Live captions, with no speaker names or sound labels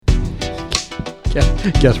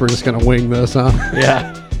Guess we're just gonna wing this, huh?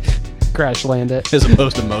 Yeah. Crash land it. As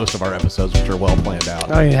opposed to most of our episodes, which are well planned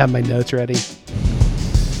out. I don't even have my notes ready.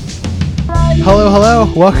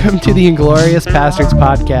 Hello. Welcome to the Inglorious Bastards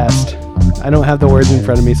podcast. I don't have the words in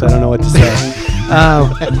front of me, so I don't know what to say.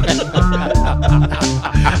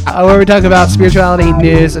 Where we talk about spirituality,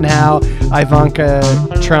 news, and how Ivanka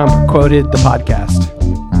Trump quoted the podcast.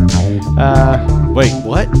 Wait,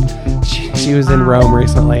 what? She was in Rome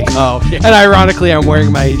recently. Oh, yeah. And ironically, I'm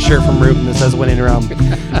wearing my shirt from Reuben that says "When in Rome."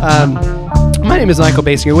 My name is Michael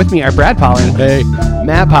Basinger. With me are Brad Polling. Hey.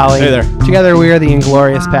 Matt Polling. Hey there. Together we are the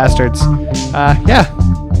Inglorious Bastards.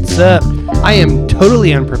 What's up? I am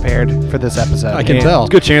totally unprepared for this episode. I can tell. It's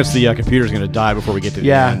a good chance the computer's going to die before we get to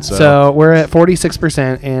the end. So we're at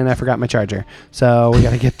 46% and I forgot my charger. So we got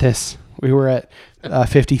to get this. We were at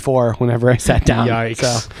 54 whenever I sat down. Yikes.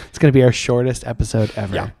 So it's going to be our shortest episode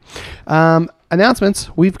ever. Yeah. Announcements.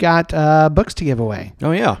 We've got books to give away.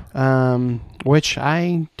 Oh, yeah. Which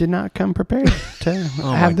I did not come prepared to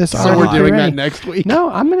have this. So we're already doing ready. that next week? No,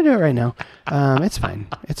 I'm going to do it right now. It's fine.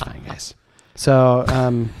 It's fine, guys. So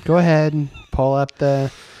go ahead and pull up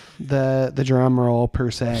the drum roll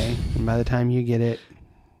per se, and by the time you get it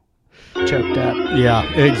choked up, Yeah,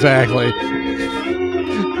 exactly.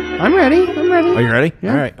 I'm ready. Are you ready?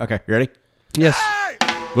 Yeah. All right. Okay. You ready? Yes.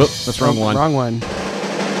 Whoop, that's the wrong one. Wrong one.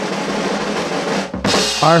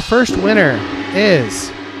 Our first winner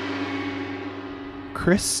is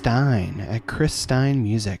Chris Stein at Chris Stein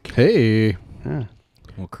Music. Hey. Yeah.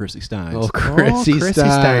 Well, Chrissy Steins. Oh, Chrissy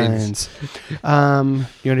Steins. You want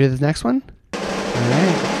to do the next one? All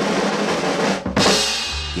right.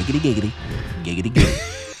 Giggity.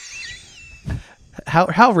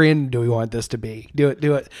 How random do we want this to be? Do it.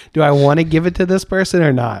 Do I want to give it to this person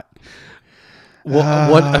or not? What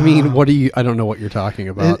I mean, what do you? I don't know what you're talking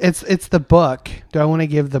about. It's the book. Do I want to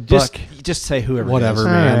give the book? Just say whoever. Whatever, it is.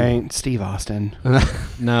 All man. right, Steve Austin.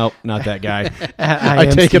 No, not that guy. I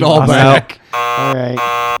am take Steve it all Austin. back. All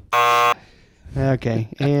right. Okay,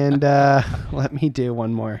 and let me do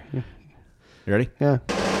one more. You ready? Yeah.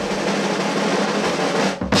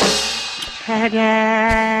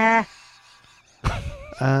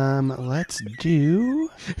 Let's do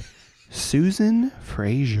Susan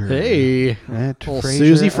Frazier. Hey. At Old Frazier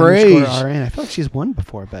Susie _ Frage. RN. I feel like she's won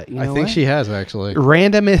before, but you know I think what? she has actually.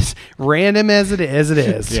 Random as it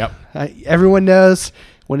is. Yep. Everyone knows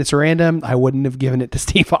when it's random, I wouldn't have given it to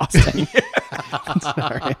Steve Austin.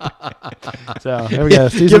 Sorry. So there we go.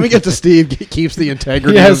 Susan, Giving it to Steve keeps the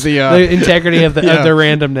integrity yes, of the. the integrity of the yeah.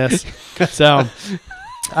 randomness. So,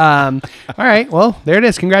 all right. Well, there it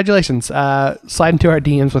is. Congratulations. Slide into our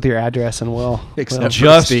DMs with your address, and we'll Except we'll- for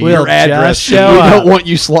Just Steve. your address. just show we up. don't want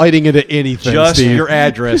you sliding into anything. Just Steve. your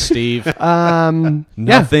address, Steve. Yeah.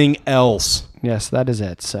 Nothing else. Yes, that is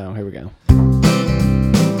it. So here we go.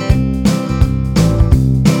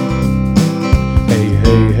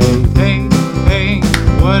 Hey,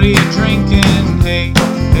 what are you drinking? Hey,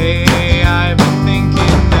 I've been thinking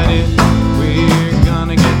that if we're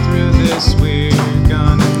gonna get through this, we're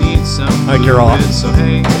gonna need some I think you're off. fluid. So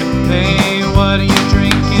hey, what are you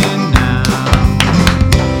drinking now?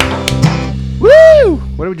 Woo!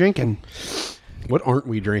 What are we drinking? What aren't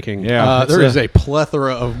we drinking? Yeah, there it's is a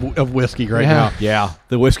plethora of whiskey right Yeah. now. Yeah,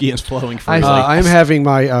 the whiskey is flowing freely. I'm having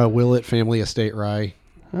my Willett Family Estate Rye,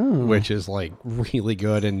 Oh. which is like really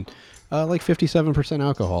good and like 57%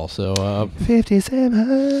 alcohol. So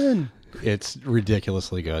 57. it's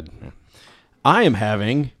ridiculously good. I am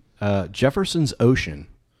having Jefferson's Ocean.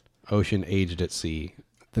 Ocean aged at sea.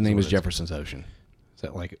 The name what is it is. Jefferson's Ocean. Is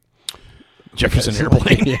that like Jefferson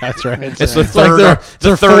Airplane. Yeah, that's right. It's the like third. their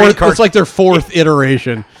third fourth. It's like their fourth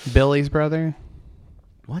iteration. Billy's brother,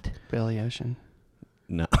 What? Billy Ocean.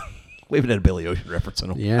 No, we haven't had a Billy Ocean reference in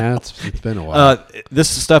a while. Yeah, it's been a while. This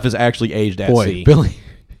stuff is actually aged at Boy, sea. Billy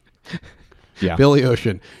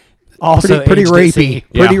Ocean. Also pretty aged at rapey. sea.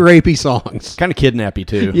 Yeah. Pretty rapey songs. Kind of kidnappy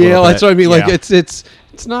too. a Yeah, little that's bit. what I mean. Like Yeah. it's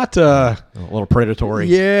not. a little predatory.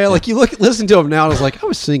 Yeah, like you listen to him now, and I was like, I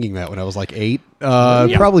was singing that when I was like 8.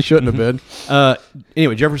 Probably shouldn't have been.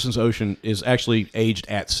 Anyway, Jefferson's Ocean is actually aged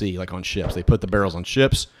at sea, like on ships. They put the barrels on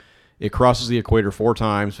ships. It crosses the equator 4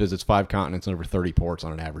 times, visits 5 continents, and over 30 ports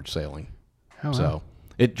on an average sailing. Oh, wow. So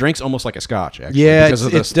it drinks almost like a Scotch, actually. Yeah, because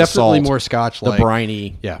of it's the definitely salt, more Scotch-like. The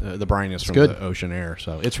briny, Yeah. the brininess from good. the ocean air.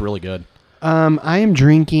 So it's really good. I am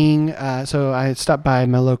drinking. So I stopped by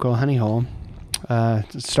my local honey hole,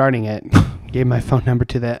 starting it. Gave my phone number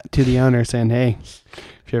to the owner, saying, "Hey,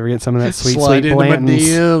 if you ever get some of that sweet Slide into my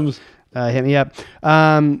Blanton's, DMs. hit me up."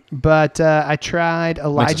 But I tried Makes it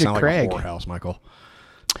Elijah sound Craig. like a whorehouse, Michael.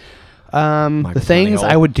 The Michael's things honey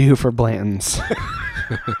I hole. would do for Blanton's.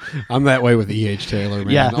 I'm that way with E.H. Taylor, man,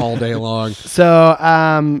 Yeah. all day long. So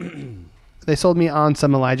they sold me on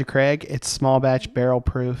some Elijah Craig. It's small batch, barrel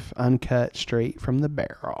proof, uncut, straight from the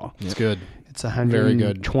barrel. It's good. It's Very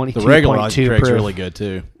good. 122.2 The regular Elijah Craig's proof. really good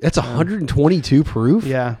too. That's 122 proof.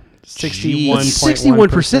 Yeah,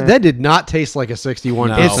 61%. That did not taste like a 61%.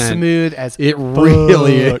 No. It's smooth as It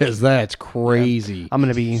really is. That's crazy. I'm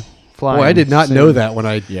gonna be flying. Boy, I did not soon. know that when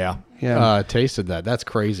I Yeah. Yeah, tasted that. That's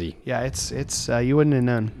crazy. yeah. It's you wouldn't have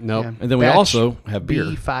known. Nope. Yeah. And then we Batch also have beer.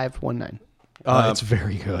 B519. It's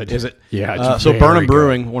very good. Is it? Yeah. It's So very Burnham good.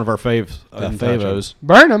 Brewing, one of our Didn't touch 'em. favos.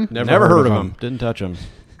 Burnham. Never heard of them. Didn't touch them.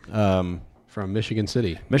 From Michigan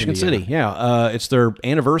City. Michigan Indiana. City, yeah. It's their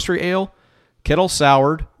anniversary ale, kettle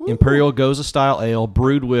soured, Imperial Goza style ale,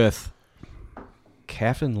 brewed with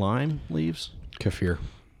calf and lime leaves. Kefir.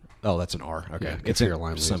 Oh, that's an R. Okay, Yeah, it's kefir in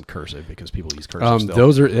lime some leaves. cursive because people use cursive still.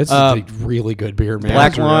 Those are. It's a really good beer, man.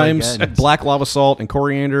 Black Those are really limes, good. black lava salt, and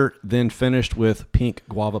coriander. Then finished with pink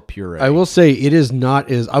guava puree. I will say it is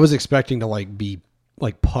not as I was expecting to be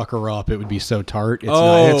pucker up. It would be so tart. It's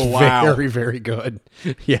not. It's wow. very, very good.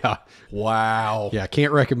 Yeah. Wow. Yeah.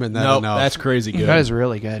 Can't recommend that No, enough. that's crazy good. That is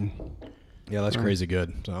really good. Yeah, that's crazy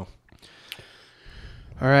good. So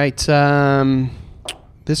All right.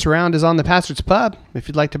 This round is on the Pastor's Pub. If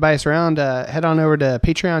you'd like to buy us around, head on over to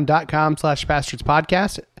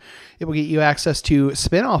patreon.com/pastorspodcast. It will get you access to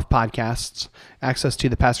spin-off podcasts, access to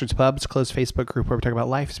the Pastor's Pub. It's a closed Facebook group where we talk about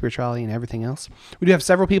life, spirituality, and everything else. We do have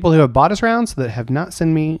several people who have bought us rounds that have not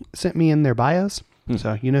sent me in their bios.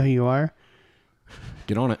 So you know who you are.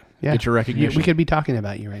 get on it. Yeah. Get your recognition. We could be talking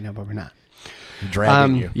about you right now, but we're not.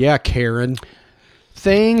 Dragging you. Yeah, Karen.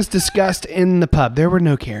 Things discussed in the pub. There were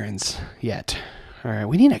no Karens yet. All right.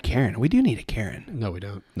 We need a Karen. We do need a Karen. No, we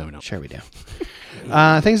don't. No. Sure we do.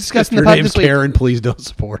 Things discussed If in the your pub name's this week. Karen, please don't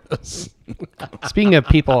support us. Speaking of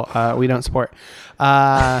people we don't support.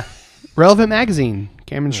 Relevant Magazine.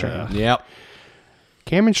 Cameron Strang. Yep.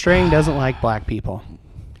 Cameron Strang doesn't like black people.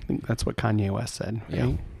 I think that's what Kanye West said.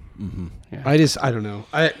 Right? I don't know.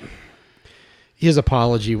 His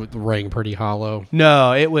apology rang pretty hollow.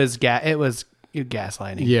 No, it was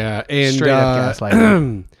gaslighting. Yeah, and Straight up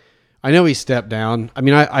gaslighting. I know he stepped down. I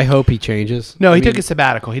mean, I hope he changes. No, I he mean, took a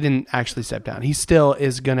sabbatical. He didn't actually step down. He still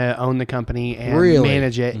is going to own the company and Really?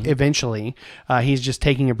 manage it eventually. He's just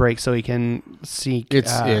taking a break so he can seek.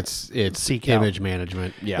 It's seek image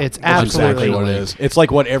management. Yeah. It's That's exactly absolutely- what it is. It's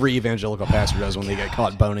like what every evangelical pastor does when they get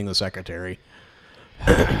caught boning the secretary.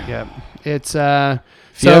 Yeah, it's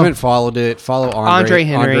If you haven't followed it, follow Andre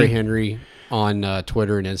Henry. Andre Henry on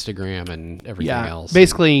Twitter and Instagram and everything else.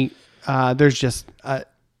 Basically, there's just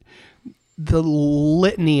the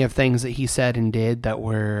litany of things that he said and did that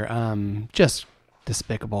were just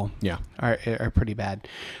despicable. Yeah. Are pretty bad.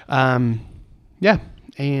 Yeah,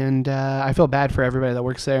 and I feel bad for everybody that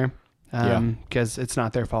works there because it's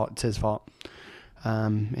not their fault; it's his fault.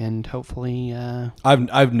 And hopefully,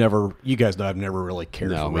 I've never, you guys know, I've never really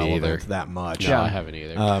cared No, for me either. Relevant that much. No, I haven't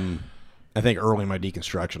either. I think early in my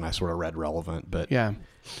deconstruction, I sort of read Relevant, but yeah.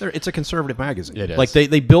 it's a conservative magazine. It is. Like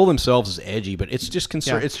they bill themselves as edgy, but it's just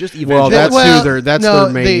It's just well, evangelical. that's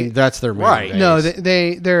their main Right. base. No,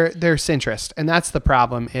 they're centrist, and that's the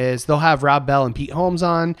problem. Is they'll have Rob Bell and Pete Holmes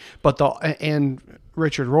on, but and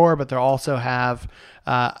Richard Rohr, but they'll also have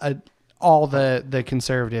all the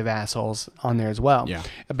conservative assholes on there as well. Yeah.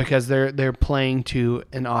 Because they're playing to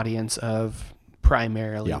an audience of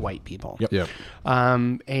primarily white people. Yep. Yep.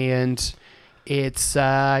 And it's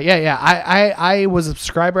I was a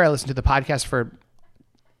subscriber. I listened to the podcast for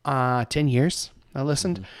 10 years. I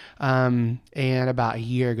listened. And about a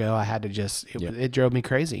year ago, I had to it drove me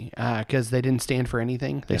crazy because they didn't stand for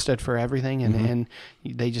anything. They stood for everything, and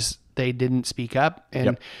they didn't speak up.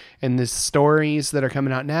 And the stories that are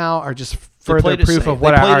coming out now are just further proof of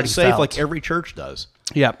what I already safe, felt. like every church does.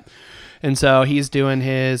 Yep. And so he's doing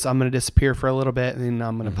his, I'm going to disappear for a little bit and then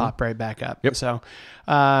I'm going to pop right back up. Yep. So,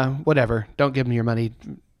 whatever. Don't give him your money.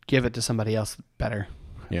 Give it to somebody else better.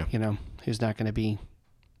 Yeah. You know, who's not going to be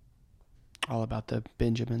all about the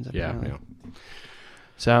Benjamins. Apparently.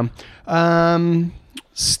 So,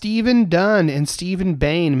 Stephen Dunn and Stephen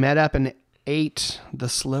Bain met up and ate the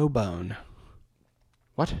Slow Bone.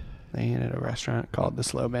 What? They ate at a restaurant called the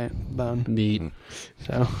Slow Bone. Neat.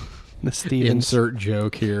 So, the Stevens. Insert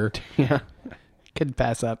joke here. Yeah. Could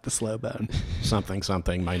pass up the Slow Bone. Something,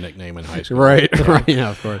 my nickname in high school. Right. Right. Yeah,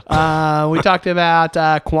 of course. We talked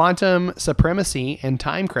about quantum supremacy and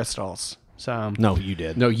time crystals. So No, you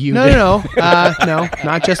did. No, you no, did. no,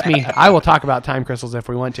 not just me. I will talk about time crystals if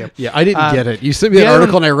we want to. Yeah, I didn't get it. You sent me that the other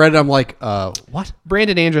article one- and I read it. I'm like, what?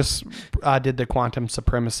 Brandon Andrus did the quantum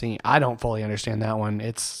supremacy. I don't fully understand that one.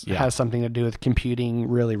 It has something to do with computing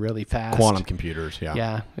really, really fast. Quantum computers. Yeah.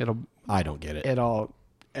 Yeah, I don't get it.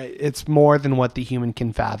 it's more than what the human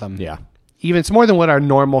can fathom. Yeah. Even it's more than what our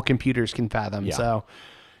normal computers can fathom. Yeah. So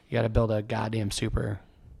you got to build a goddamn super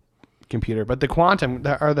computer. But the quantum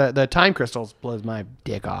or the time crystals blows my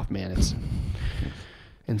dick off, man. It's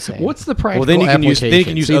insane. What's the practical Well, then you can use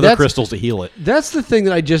application? See, other that's- crystals to heal it. That's the thing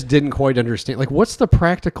that I just didn't quite understand. Like, what's the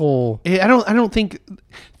practical? I don't think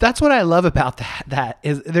that's what I love about that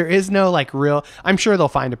is there is no like real. I'm sure they'll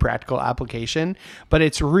find a practical application, but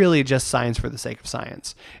it's really just science for the sake of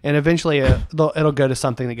science. And eventually it'll go to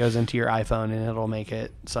something that goes into your iPhone and it'll make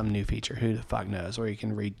it some new feature. Who the fuck knows? Or you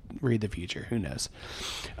can read the future. Who knows?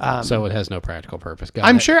 So it has no practical purpose. Got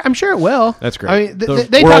I'm it. sure it will. That's great. I mean, the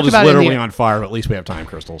they world talked is about it in literally the, on fire, but at least we have time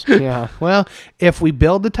crystals. Yeah. Well, if we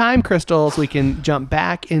build the time crystals, we can jump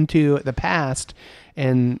back into the past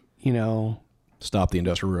and, Stop the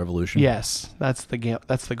Industrial Revolution. yes, that's the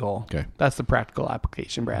goal. Okay. That's the practical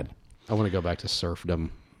application, Brad. I want to go back to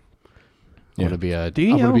serfdom. I Yeah. want to be a. Do you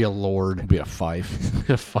I want know? to be a lord. Be a fife.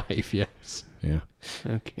 A five, yes. Yeah.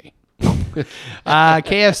 Okay.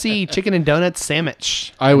 KFC chicken and donuts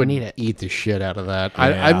sandwich. I would need it. eat the shit out of that.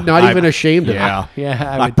 Yeah. I'm not even ashamed of Yeah. it.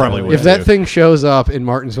 Yeah, I I would probably totally would. If that too. thing shows up in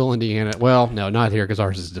Martinsville, Indiana, well, no, not here because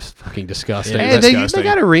ours is just fucking disgusting. Yeah, Hey, they disgusting.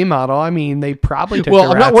 got a remodel. I mean, they probably took Well,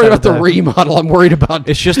 the I'm not rats worried out about of the remodel. I'm worried about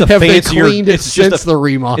It's just a have they fancier. cleaned it It's just since a, the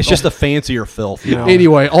remodel. It's just a fancier filth. You know.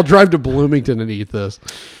 Anyway, I'll drive to Bloomington and eat this.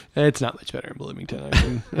 It's not much better in Bloomington. I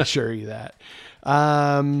can assure you that.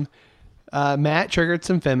 Matt triggered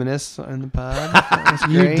some feminists in the pod. That was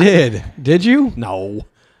great. Did you? No.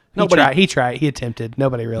 He tried. He attempted.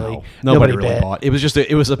 Nobody really. No. Nobody really bit. bought. It was just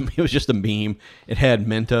a meme. It had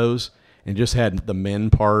Mentos and just had the men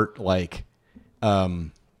part like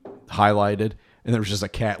highlighted, and there was just a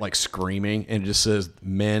cat like screaming, and it just says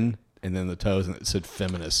men and then the toes, and it said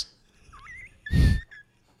feminists.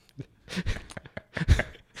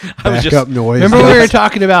 Backup noise. Remember we were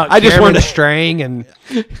talking about I just Cameron wanted to- Strang and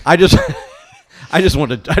I just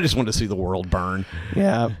wanted to see the world burn.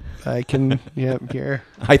 yeah, I can. Yep, here.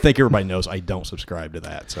 I think everybody knows I don't subscribe to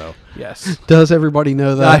that, so Yes. Does everybody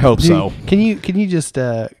know that? I hope so. Can you just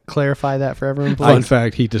clarify that for everyone, please? Fun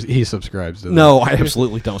fact: he subscribs to that. No, I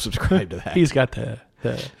absolutely don't subscribe to that. He's got the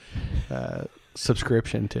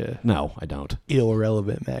subscription to No, I don't.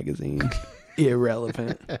 Irrelevant magazine.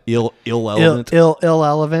 Irrelevant. Irrelevant.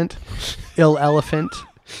 Irrelevant.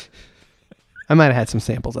 I might have had some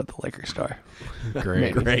samples at the liquor store.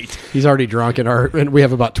 Great. Great. He's already drunk, and we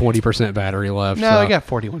have about 20% battery left. No, so. I got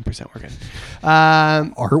 41%. We're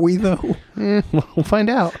good. Are we though? We'll find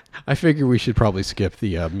out. I figure we should probably skip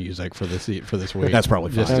the music for this week. That's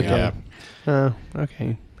probably fine. Just, Yeah.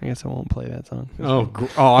 Okay. I guess I won't play that song.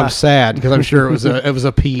 I'm sad because I'm sure it was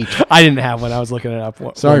a peach. I didn't have one. I was looking it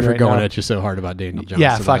up. Sorry for going at you so hard about Danny Johnson.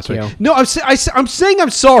 Yeah, fuck last week. you. No, I'm saying I'm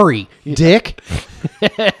sorry, Dick.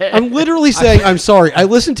 I'm literally saying I'm sorry. I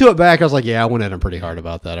listened to it back. I was like, yeah, I went at him pretty hard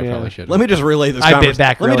about that. I Yeah. probably should. Let me just relay this. I bit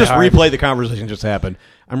back Let me really just hard. replay the conversation just happened.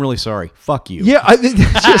 I'm really sorry. Fuck you. Yeah,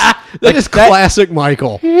 that is classic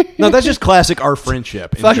Michael. No, that's just classic our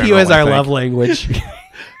friendship. in Fuck you general, as I our think. love language.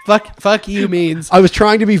 Fuck you means I was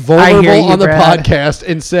trying to be I vulnerable hear you, on the Brad. podcast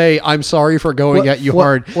and say I'm sorry for going at you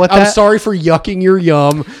hard. I'm that- sorry for yucking your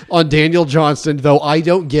yum on Daniel Johnston, though I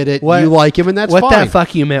don't get it. What- you like him, and that's what fine. that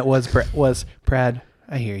fuck you meant was Brad.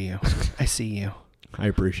 I hear you. I see you. I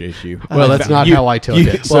appreciate you. well, that's not how I took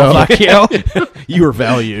it. So Well, fuck you. You are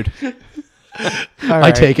valued. All I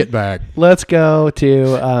right. take it back. Let's go to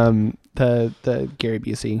the Gary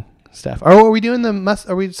Busey stuff. Or are we doing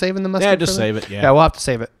Are we saving the mustard? Yeah, just for save that? it, yeah. Yeah, we'll have to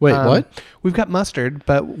save it. Wait, what? We've got mustard,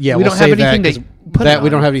 but Yeah, we we'll don't have save that anything 'cause to put that it we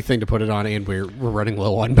on. don't have anything to put it on, and we're running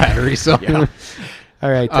low on battery. So Yeah. All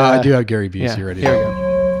right. I do have Gary Busey yeah, ready. Here we go.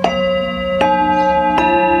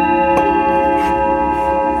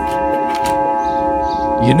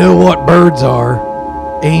 You know what birds are?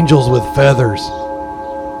 Angels with feathers.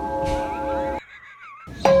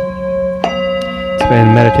 It's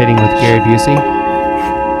been meditating with Gary Busey.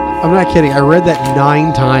 I'm not kidding. I read that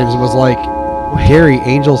 9 times and was like, Gary,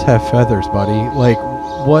 angels have feathers, buddy. Like,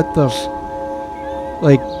 what the...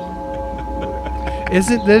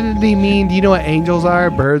 Did he mean? Do you know what angels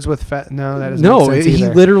are? Birds with No, that doesn't. No, make sense he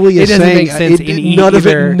either. literally is It doesn't saying make sense in none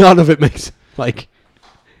either. of it makes like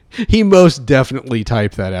he most definitely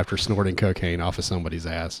typed that after snorting cocaine off of somebody's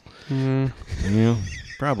ass. Yeah,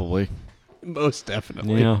 probably. Most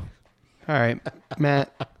definitely. Yeah. All right,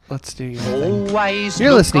 Matt. Let's do your thing. Always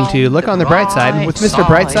You're listening to Look on the Bright Side with Mr.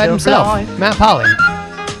 Brightside himself, Matt Polly.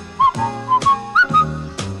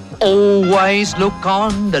 Always look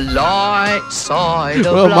on the light side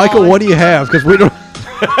of Well, Michael, what do you have? Because we don't.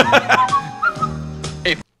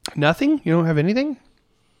 Nothing? You don't have anything?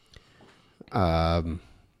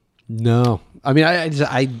 No. I mean, I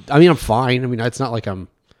mean, I'm fine. I mean, it's not like I'm.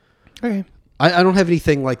 Okay. I don't have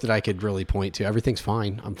anything like that I could really point to. Everything's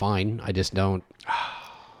fine. I'm fine. I just don't.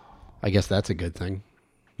 I guess that's a good thing.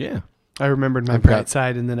 Yeah. I remembered my I've got- bright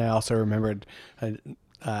side, and then I also remembered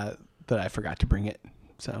that I forgot to bring it.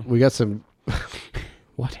 So We got some.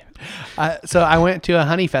 What? so I went to a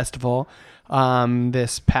honey festival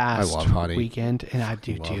this past love honey. weekend, and I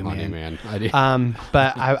do Love too, honey, man. I do.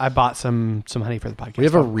 But I bought some honey for the podcast. We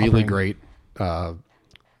have a I'll really bring- great.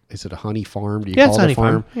 Is it a honey farm? Do you Yeah, call it's it honey a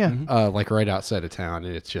farm? farm. Yeah. Like right outside of town,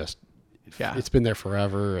 and it's just. Yeah. It's been there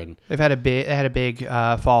forever, and They've had a big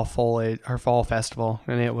fall foliage or fall festival,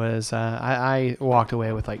 and it was I walked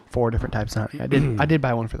away with like 4 different types of honey. I did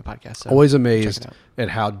buy one for the podcast. So always check amazed it out. at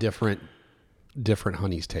how different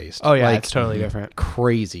honeys taste. Oh yeah, Like, it's totally different.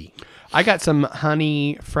 crazy. I got some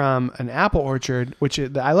honey from an apple orchard, which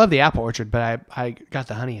I love the apple orchard, but I got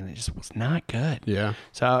the honey and it just was not good. Yeah,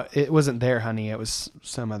 So it wasn't their honey; it was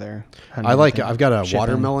some other honey. I like. think I've got a shipping.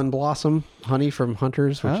 watermelon blossom honey from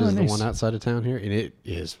Hunters, which Oh, is the nice. one outside of town here, and it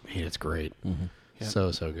is. Man, it's great. Mm-hmm.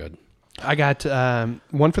 So good. I got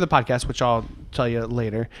one for the podcast, which I'll tell you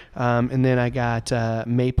later, and then I got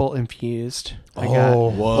maple infused. I got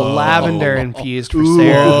lavender infused for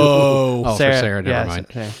Sarah. Oh, for Sarah, never mind.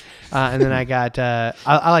 Sarah. And then I got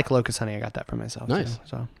I like locust honey. I got that for myself. Nice.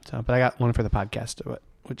 Too. So, but I got one for the podcast,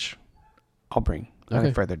 which I'll bring at Okay.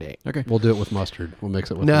 a further date. Okay. We'll do it with mustard. We'll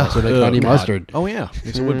mix it with No. mustard. Make honey mustard. Oh yeah.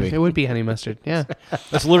 Yes, it would be. It would be honey mustard. Yeah.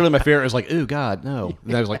 That's literally my favorite. It was like, ooh, God, no.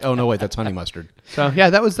 And I was like, oh no, wait, that's honey mustard. So yeah,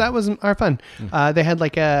 that was our fun. They had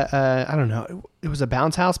like a I don't know, it was a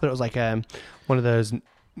bounce house, but it was like one of those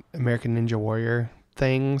American Ninja Warrior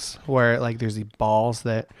things where like there's these balls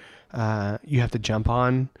that you have to jump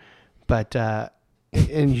on, but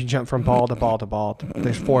and you jump from ball to ball to ball.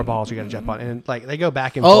 There's 4 balls you got to jump on, and like they go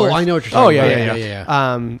back and Oh, forth. I know what you're talking about.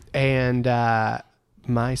 yeah. And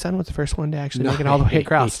my son was the first one to actually make it all the way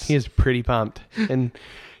across. Nice. He was pretty pumped, and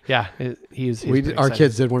yeah, he was pretty Our excited.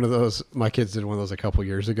 kids did one of those. My kids did one of those a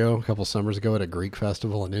couple summers ago at a Greek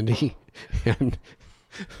festival in Indy, and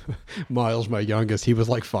Miles, my youngest, he was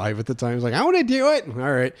like 5 at the time. He was like, "I want to do it."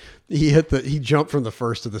 All right, he jumped from the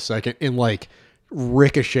first to the second and like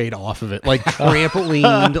ricocheted off of it, like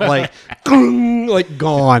trampolined, like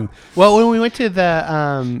gone. Well, when we went to the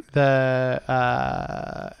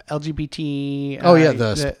LGBT,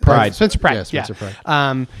 the Pride. Spencer Pride, Yeah, Spencer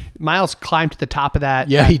Pride. Miles climbed to the top of that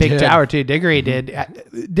Yeah, he big did. tower too. Diggory did.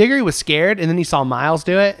 Diggory was scared, and then he saw Miles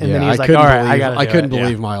do it, and then he was like, couldn't "All right, I believe- got." I couldn't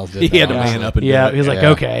believe Miles did. He had that. to man up and do Yeah, it. he was like, Yeah.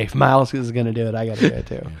 "Okay, if Miles is going to do it, I got to do it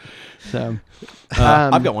too." So,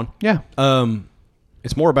 I've got one. yeah,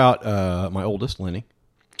 It's more about my oldest, Lenny.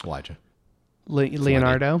 Elijah.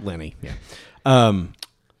 Leonardo. Lenny, yeah.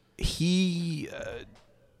 He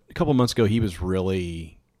a couple months ago he was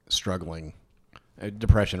really struggling.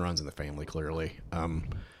 Depression runs in the family, clearly.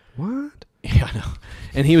 What? Yeah, I know.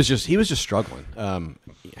 And he was just struggling.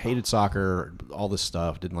 He hated soccer, all this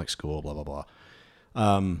stuff, didn't like school, blah blah blah.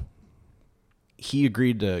 He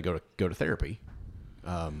agreed to go to therapy,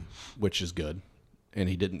 which is good. And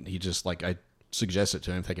he didn't. He just like I suggested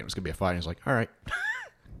to him, thinking it was gonna be a fight. And he's like, "All right,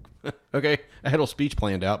 okay." I had a speech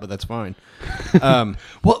planned out, but that's fine.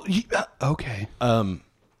 Well, okay.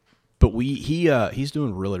 But he's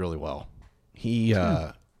doing really really well. He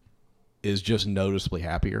is just noticeably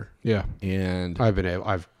happier. Yeah, And I've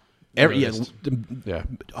noticed. yeah.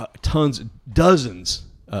 Dozens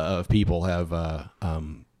of people have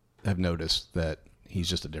noticed that he's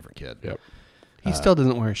just a different kid. Yep. He still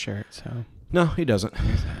doesn't wear a shirt, so No, he doesn't.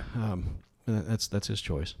 That's his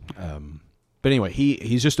choice. But anyway,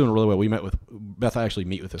 he's just doing really well. We met with Beth. I actually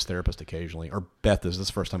meet with this therapist occasionally, or Beth is. This is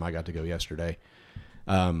the first time I got to go yesterday,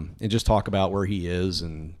 and just talk about where he is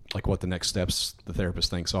and like what the next steps the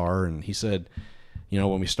therapist thinks are. And he said,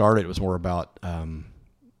 when we started, it was more about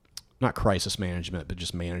not crisis management, but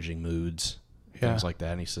just managing moods, things like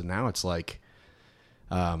that. And he said now it's like,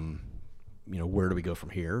 where do we go from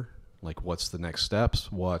here? Like, what's the next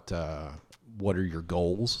steps? What are your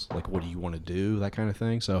goals? Like, what do you want to do? That kind of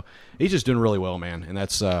thing. So he's just doing really well, man. And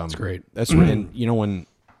that's great. That's and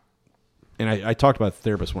I talked about the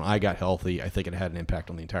therapist when I got healthy. I think it had an impact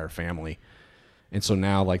on the entire family. And so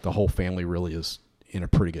now, like, the whole family really is in a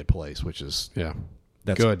pretty good place, which is Good.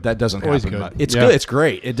 That doesn't Always happen. good. It's Yeah. good. It's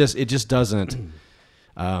great. It just doesn't.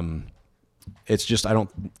 it's just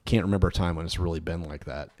can't remember a time when it's really been like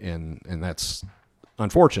that, and that's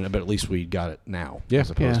unfortunate. But at least we got it now, as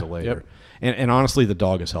opposed to later. Yep. And honestly, the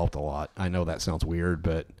dog has helped a lot. I know that sounds weird,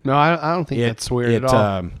 but No, I don't think that's weird at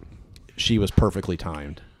all. She was perfectly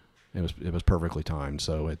timed. It was perfectly timed.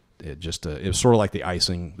 So it just it was sort of like the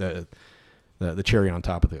icing, the cherry on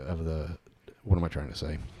top of the what am I trying to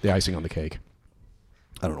say? The icing on the cake.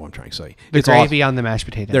 I don't know what I'm trying to say. The It's gravy awesome. on the mashed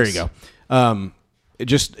potatoes. There you go. It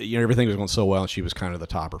just everything was going so well, and she was kind of the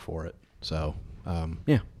topper for it. So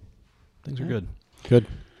things are good. Good.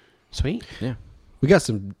 Sweet. Yeah. We got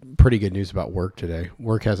some pretty good news about work today.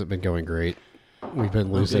 Work hasn't been going great. We've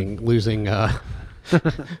been losing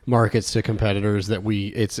markets to competitors that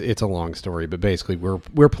it's a long story, but basically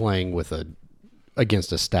we're playing with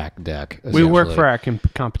against a stacked deck. We work essentially. for our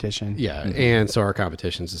competition. Yeah, and so our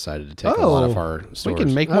competition's decided to take a lot of our stores. We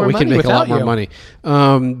can make Oh, more we money can make a lot without more you.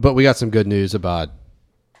 money. But we got some good news about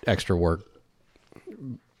extra work.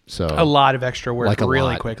 So A lot of extra work like a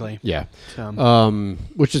really lot. quickly. Yeah. So,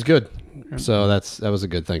 Which is good. So that was a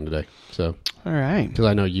good thing today. So all right. because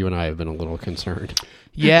I know you and I have been a little concerned,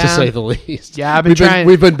 Yeah. to say the least. Yeah, I've been We've trying.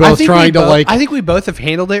 We've been I both think trying we to both- like. I think we both have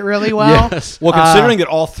handled it really well. Yes. Well, considering that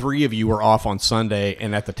all three of you were off on Sunday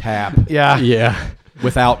and at the tap Yeah. Yeah.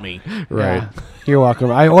 without me, Right. Yeah. You're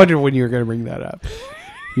welcome. I wondered when you were going to bring that up.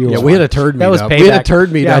 Yeah, we had a turd meet That was up. payback. We had a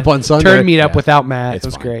turd meet up on Sunday. Turd meet up Yeah. without Matt. It's It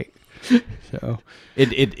was fine. great. So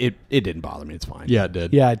it didn't bother me. It's fine. Yeah, it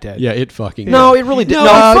did. yeah, it did. Yeah, it fucking No, did. it really did. No, No,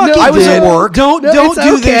 it fuck fucking I was did. at work. Don't No, do it's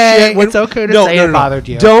this okay. shit. It's okay to say it bothered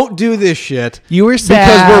you. Don't do this shit. You were because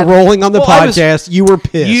sad. we're rolling on the Well, I was- podcast. You were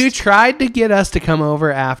pissed. You tried to get us to come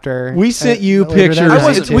over after. we sent you later that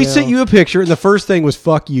pictures. night, We too. sent you a picture, and the first thing was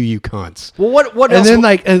 "fuck you, you cunts." Well, what And else? then,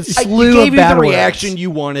 like, a you slew gave of me bad the words. reaction you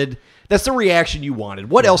wanted. That's the reaction you wanted.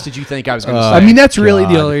 What else did you think I was going to say? I mean, that's really the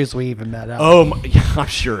God. only reason we even met up. oh, yeah, I'm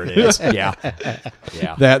sure it is. Yeah,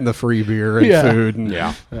 yeah, That and the free beer and Yeah. food. And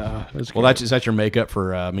yeah. Well, is that your makeup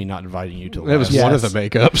for me not inviting you to? that was last- one of Yes. the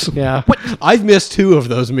makeups. Yeah. I've missed 2 of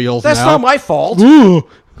those meals. That's now. not my fault. Ooh.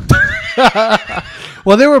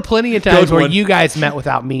 Well, there were plenty of times Good where one. you guys met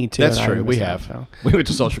without me too. That's and I true. was We sad, have. so, We went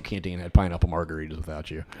to Social Canteen and had pineapple margaritas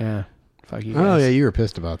without you. yeah. Fuck you guys. Oh yeah, you were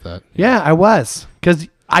pissed about that. Yeah, I was because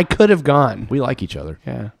I could have gone. We like each other.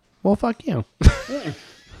 Yeah. Well, fuck you.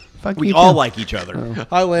 Fuck We you all too. like each other.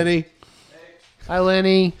 Hi, Lenny. Hi,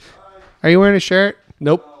 Lenny. Are you wearing a shirt?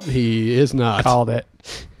 Nope, he is not. Called it.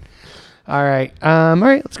 All right. All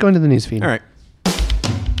right. Let's go into the news feed. All right.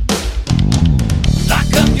 Lock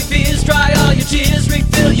up your fears, dry all your tears,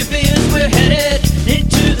 refill your beers. We're headed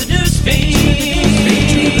into the news feed.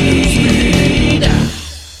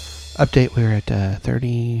 Update. We're at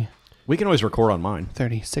We can always record on mine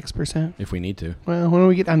 36%. if we need to. Well, when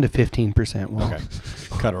we get down to 15%, we'll, Okay.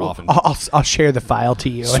 Cut it off and I'll share the file to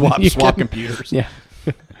you. and swap you swap can- computers. Yeah.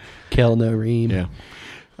 Kill no ream. Yeah.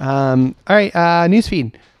 All right.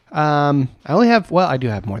 Newsfeed. I only have. Well, I do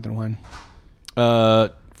have more than one.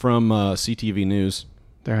 From CTV News.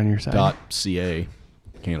 They're on your side. .ca,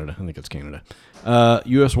 Canada. I think it's Canada.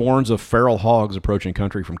 U.S. warns of feral hogs approaching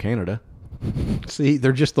country from Canada. See,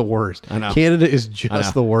 they're just the worst. I know. Canada is I know.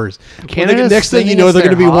 just the worst. Canada's Next thing you sending know, us they're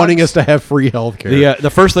going to their be wanting hogs? us to have free health care. The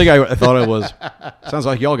first thing I thought it was, sounds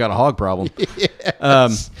like y'all got a hog problem. Did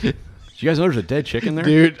you guys know there's a dead chicken there?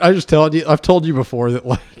 Dude, I just telling you, I've told you before that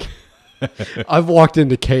like I've walked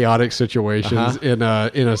into chaotic situations in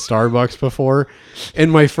a Starbucks before,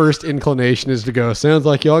 and my first inclination is to go, sounds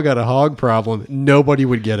like y'all got a hog problem. Nobody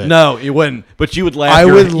would get it. No, it wouldn't. But you would laugh. I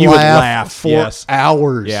would you laugh for yes.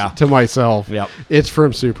 hours Yeah. to myself. Yep. It's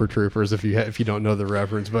from Super Troopers if you don't know the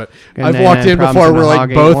reference, but And I've then walked in problems before in where the like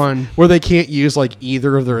hog both A1. where they can't use like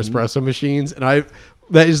either of their espresso machines, and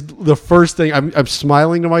that is the first thing I'm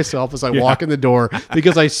smiling to myself as I walk in the door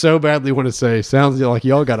because I so badly want to say, sounds like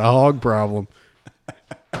y'all got a hog problem.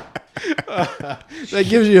 That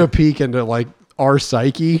gives you a peek into like our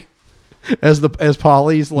psyche as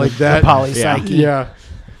polys like that. poly psyche. Yeah.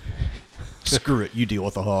 Screw it. You deal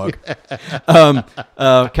with the hog.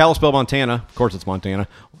 Kalispell, Montana. Of course, it's Montana,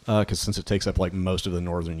 because since it takes up like most of the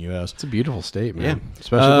northern U.S. It's a beautiful state, man. Yeah.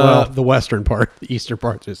 Especially the western part. The eastern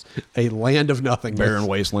part is a land of nothing. Barren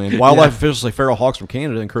wasteland. Wildlife officials say feral hogs from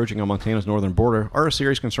Canada encroaching on Montana's northern border are a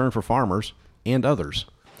serious concern for farmers and others.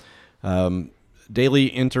 Daily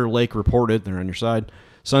Interlake reported, they're on your side,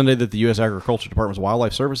 Sunday that the U.S. Agriculture Department's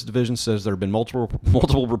Wildlife Services Division says there have been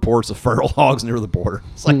multiple reports of feral hogs near the border.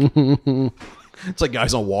 It's like it's like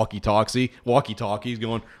guys on walkie-talkies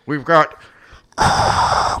going, we've got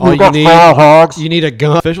All you need, hogs. You need a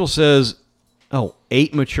gun. official says,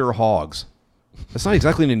 8 mature hogs. That's not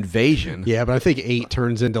exactly an invasion. Yeah, but I think 8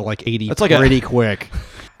 turns into like 80 That's like pretty quick.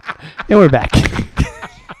 And we're back.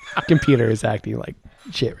 Computer is acting like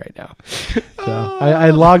shit right now. So I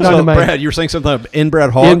logged on So, to my. Brad, you were saying something about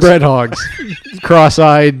inbred hogs? Inbred hogs,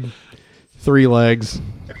 cross-eyed, 3 legs,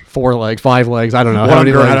 4 legs, 5 legs. I don't know. One How arm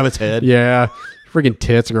many growing legs? out of its head. Yeah, freaking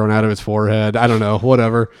tits growing out of its forehead. I don't know.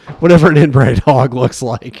 Whatever an inbred hog looks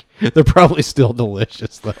like. They're probably still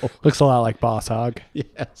delicious though. Looks a lot like Boss Hog.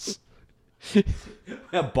 Yes.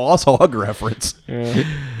 A boss hog reference. And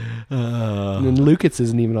then Lucas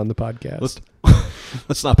isn't even on the podcast.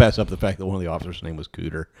 Let's not pass up the fact that one of the officers' name was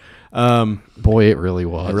Cooter. Boy, it really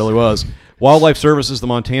was. It really was. Wildlife Services, the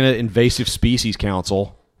Montana Invasive Species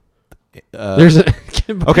Council. There's a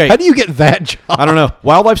Okay. How do you get that job? I don't know.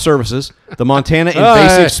 Wildlife Services, the Montana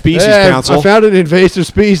Invasive Species Council. I found an invasive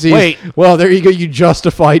species. Wait. Well, there you go. You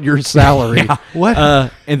justified your salary. What?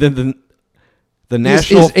 And then the Is,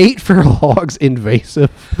 national. is 8 feral hogs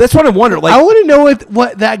invasive? That's what I'm wondering. Like, I want to know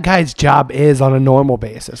what that guy's job is on a normal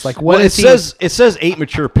basis. Like, what well, is it says 8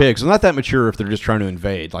 mature pigs. They're not that mature if they're just trying to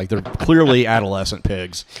invade. Like, they're clearly adolescent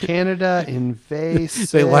pigs. Canada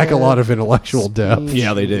invasive? They lack a lot of intellectual depth.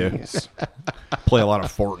 Yeah, they do. species. Play a lot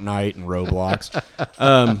of Fortnite and Roblox.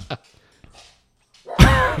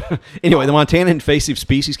 Anyway, the Montana Invasive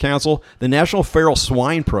Species Council, the National Feral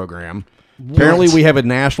Swine Program. Apparently, we have a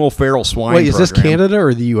National Feral Swine Wait, is this Program. Canada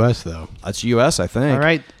or the U.S. though? That's U.S., I think. All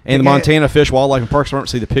right. And the Okay. Montana Fish, Wildlife, and Parks Department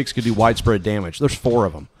say the pigs could do widespread damage. There's 4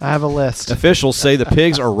 of them. I have a list. Officials say the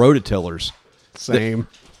pigs are rototillers. Same.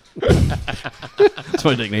 That's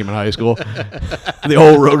my nickname in high school. The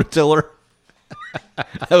old rototiller.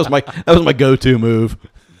 That was my go-to move.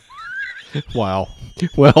 Wow.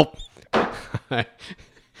 Well,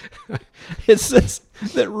 It says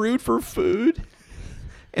that root for food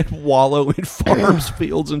and wallow in farms,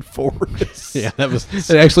 fields, and forests. yeah, that was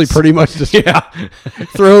it. Actually, pretty much just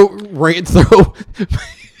throw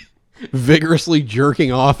vigorously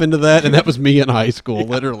jerking off into that, and that was me in high school,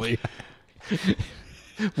 literally.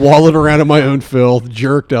 Wallowed around in my own filth,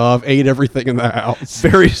 jerked off, ate everything in the house,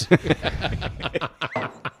 Very.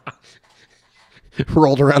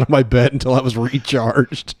 rolled around in my bed until I was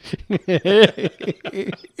recharged.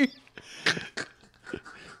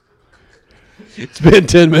 It's been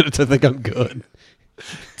 10 minutes. I think I'm good.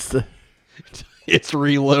 It's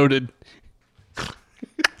reloaded.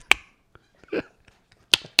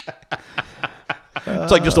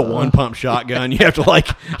 It's like just a one-pump shotgun. You have to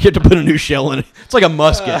put a new shell in it. It's like a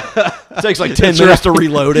musket. It takes like 10 minutes to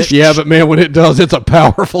reload it. Yeah, but man, when it does, it's a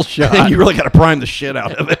powerful shot. And you really got to prime the shit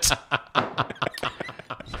out of it.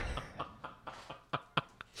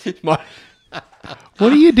 My-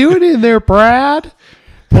 What are you doing in there, Brad?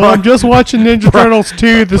 Well, I'm just watching Ninja Turtles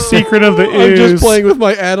 2, The Secret of the I'm Ooze. just playing with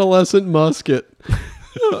my adolescent musket.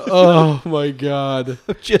 Oh my god.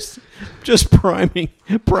 just priming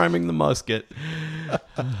the musket.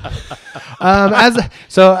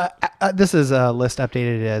 This is a list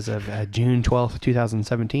updated as of June 12th,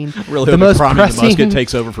 2017. Really, the the most priming pressing, the musket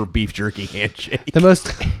takes over for beef jerky handshake. the most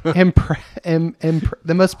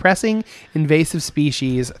the most pressing invasive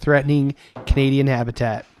species threatening Canadian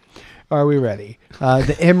habitat. Are we ready?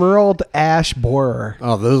 The emerald ash borer,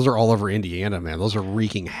 Oh, those are all over Indiana, man. Those are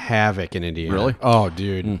wreaking havoc in Indiana. Really? Oh,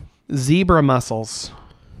 dude. zebra mussels.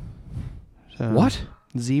 So, What?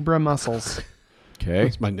 Zebra mussels. Okay.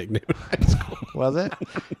 That's my nickname in high school. Was it?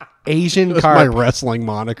 Asian That's my carp. wrestling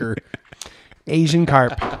moniker. Asian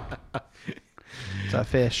carp. It's a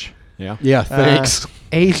fish. Yeah. Yeah, thanks.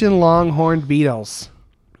 Asian longhorned beetles.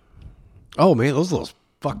 Oh man, those little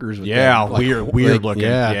fuckers. With Yeah, that, like, weird like, looking.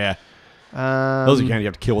 Yeah. Yeah. Those are the kind you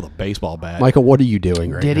have to kill with a baseball bat. Michael, what are you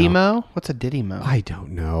doing right now? Didymo? What's a didymo? I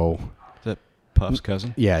don't know. Is that Puff's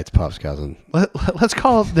cousin? Yeah, it's Puff's cousin. Let's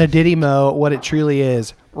call the didymo what it truly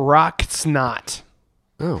is: rock snot.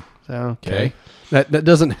 Oh, So Okay. that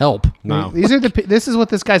doesn't help. No. these are this is what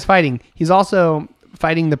this guy's fighting. He's also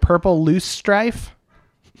fighting the purple loose strife.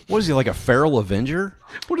 What is he, like a feral avenger?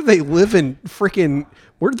 What do they live in? Freaking.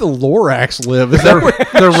 Where do the Lorax live? Is that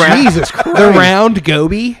where, Jesus Christ. The round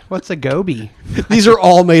goby. What's a goby? These are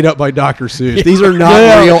all made up by Dr. Seuss. These are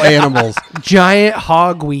not real animals. Giant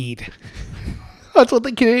hogweed. That's what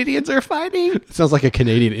the Canadians are fighting. It sounds like a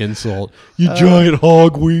Canadian insult. You giant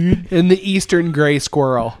hogweed. And the eastern gray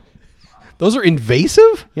squirrel. Those are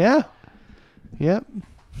invasive? Yeah. Yep.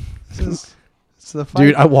 It's the fight.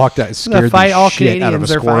 Dude, I walked out and scared fight the all shit out of a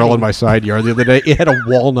Canadians are squirrel fighting. in my side yard the other day. It had a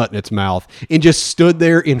walnut in its mouth and just stood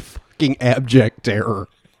there in fucking abject terror.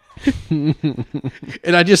 And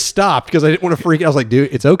I just stopped because I didn't want to freak out. I was like,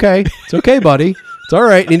 dude, it's okay. It's okay, buddy. It's all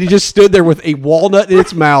right. And he just stood there with a walnut in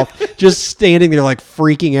its mouth, just standing there like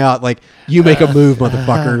freaking out. Like, you make a move,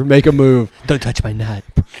 motherfucker. Make a move. Don't touch my nut.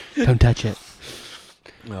 Don't touch it.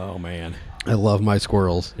 Oh man. I love my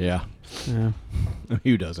squirrels. Yeah.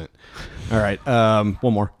 Who doesn't? All right.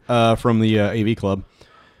 One more from the AV Club.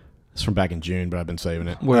 It's from back in June, but I've been saving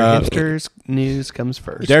it. Where hipsters news comes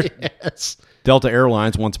first. Yes. Delta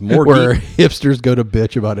Airlines wants more. Where hipsters go to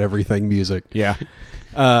bitch about everything music. Yeah.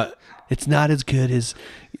 It's not as good as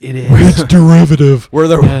it is. It's derivative. Where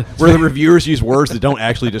the reviewers use words that don't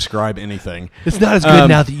actually describe anything. It's not as good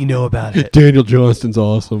now that you know about it. Daniel Johnston's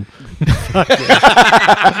awesome.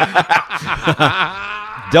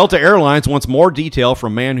 Delta Airlines wants more detail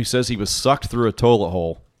from man who says he was sucked through a toilet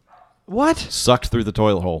hole. What? Sucked through the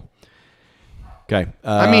toilet hole. Okay.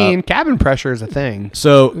 I mean, cabin pressure is a thing.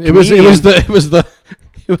 So It was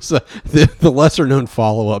the lesser known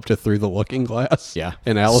follow up to Through the Looking Glass. Yeah.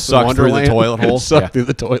 And Alice Sucked in through the Wonderland. toilet hole. Sucked Yeah. through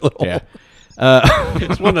the toilet hole. Yeah.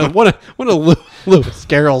 It's one of Lewis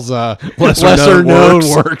Carroll's Lesser lesser known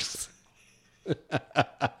known works.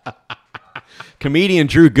 Comedian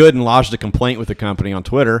Drew Gooden lodged a complaint with the company on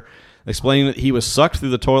Twitter, explaining that he was sucked through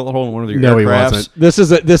the toilet hole in one of their No, he aircrafts.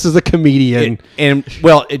 wasn't. This is a comedian.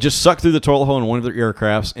 It just sucked through the toilet hole in one of their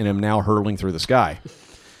aircrafts and am now hurtling through the sky.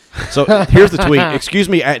 So here's the tweet. Excuse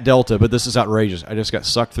me at Delta, but this is outrageous. I just got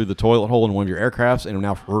sucked through the toilet hole in one of your aircrafts and am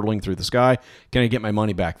now hurtling through the sky. Can I get my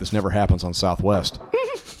money back? This never happens on Southwest.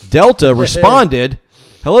 Delta responded,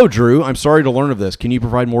 "Hello, Drew. I'm sorry to learn of this. Can you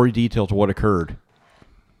provide more detail to what occurred?"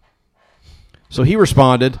 So he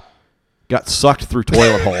responded, "Got sucked through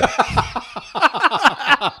toilet hole."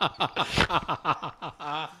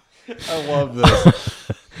 I love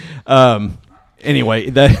this. Anyway,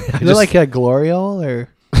 Is it like a Gloriole or?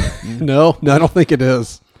 No, I don't think it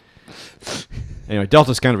is. Anyway,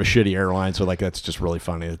 Delta's kind of a shitty airline, so like that's just really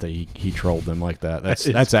funny that he trolled them like that. That's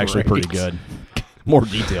actually great. pretty good. More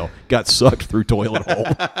detail. Got sucked through toilet hole.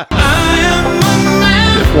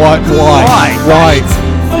 Why?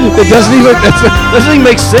 It doesn't even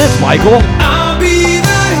make sense, Michael.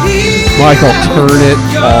 Michael, turn it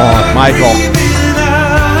off. Michael.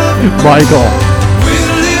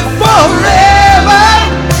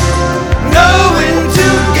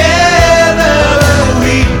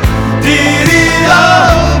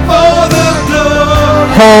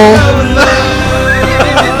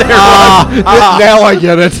 Now I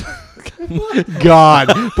get it. God,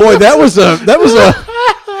 boy, that was a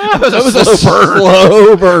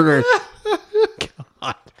slow burner.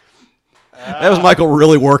 That was Michael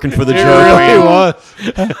really working for the It joke. really was.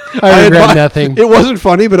 I regret admi- nothing. It wasn't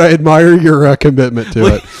funny, but I admire your commitment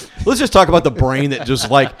to it. Let's just talk about the brain that just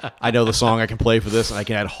like, I know the song I can play for this and I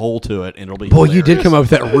can add whole to it and it'll be Boy, you did hilarious. come up with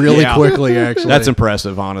that really Yeah. quickly. Actually, That's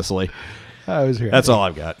impressive, honestly. I was here. That's all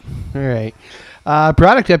I've got. All right.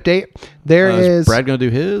 Product update. There Is is. Brad going to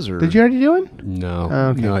do his? Or? Did you already do it? no.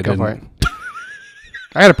 Okay, no, I go didn't. for it.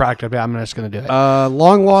 I got a product update. I'm just going to do it.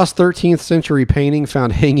 Long lost 13th century painting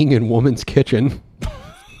found hanging in woman's kitchen.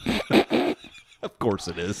 Of course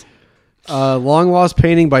it is. Long lost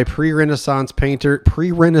painting by pre-Renaissance painter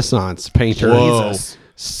Whoa. Jesus.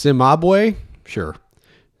 Cimabue, sure,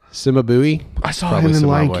 Cimabue. I saw Probably him in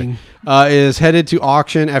Lion Cimabue. King. Is headed to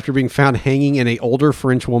auction after being found hanging in a older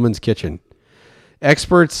French woman's kitchen.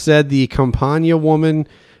 Experts said the Campania woman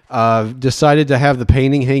decided to have the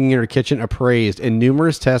painting hanging in her kitchen appraised, and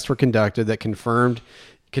numerous tests were conducted that confirmed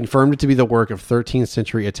it to be the work of 13th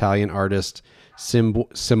century Italian artist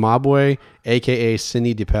Cimabue, aka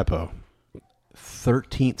Cini di Peppo.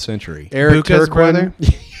 13th century. Eric Buca's brother?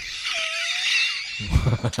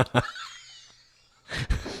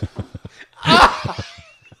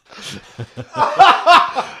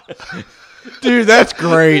 Dude, that's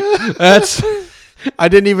great. I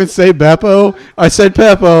didn't even say Beppo. I said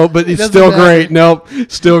Peppo, but it's doesn't still matter. great. Nope,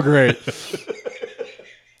 still great.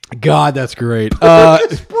 God, that's great.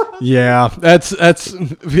 Yeah, that's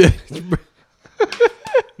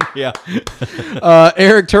Yeah.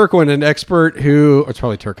 Eric Turquin, an expert who it's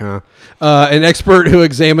probably Turk, huh? An expert who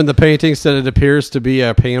examined the painting said it appears to be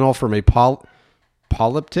a panel from a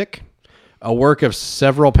polyptych, a work of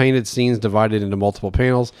several painted scenes divided into multiple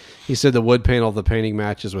panels. He said the wood panel of the painting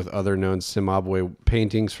matches with other known Cimabue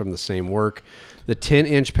paintings from the same work. The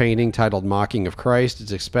 10-inch painting titled "Mocking of Christ"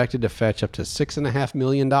 is expected to fetch up to $6.5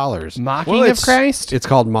 million. Mocking Well, of it's- Christ? It's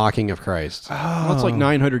called "Mocking of Christ." Well, it's like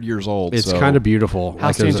 900 years old. It's so- kind of beautiful. How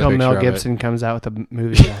Like, soon there's a until Mel picture of it. Gibson comes out with a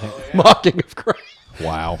movie about it? Mocking of Christ.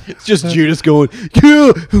 Wow. It's just Judas going,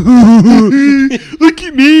 yeah, look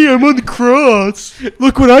at me, I'm on the cross.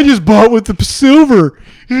 Look what I just bought with the silver.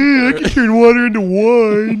 I can turn water into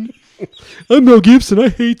wine. I'm Mel Gibson. I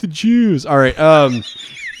hate the Jews. All right.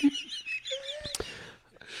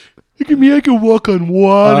 Look at me. I can walk on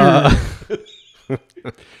water.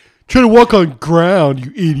 Try to walk on ground,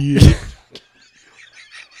 you idiot.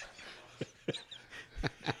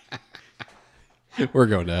 We're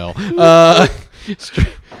going to hell.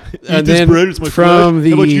 And then from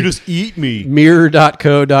the eat me?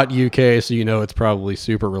 mirror.co.uk, so you know it's probably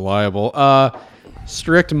super reliable.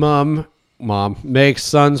 Strict mom makes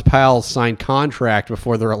son's pals sign contract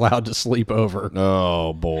before they're allowed to sleep over.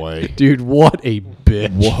 Oh boy, Dude, what a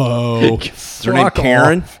bitch. whoa! Is her name Fuck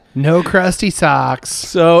Karen? off. No crusty socks.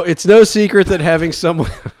 So it's no secret that having someone...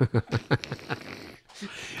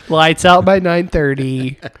 Lights out by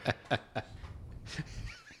 9:30.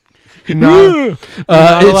 Not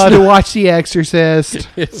allowed to watch The Exorcist.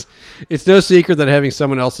 It's no secret that having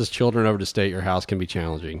someone else's children over to stay at your house can be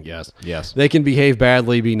challenging. Yes. Yes. They can behave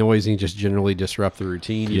badly, be noisy, and just generally disrupt the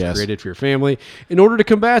routine you've Yes. created for your family. In order to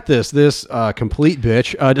combat this complete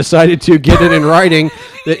bitch decided to get it in writing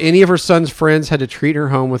that any of her son's friends had to treat her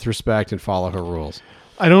home with respect and follow her rules.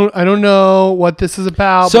 I don't know what this is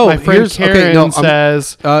about. So, but my friend here's- okay, Karen no,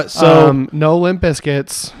 says no Limp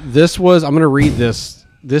Bizkits. This was, I'm going to read this.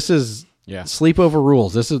 This is Yeah. sleepover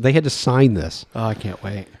rules. They had to sign this. Oh, I can't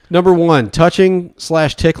wait. Number 1,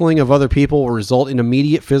 touching/tickling of other people will result in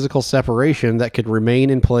immediate physical separation that could remain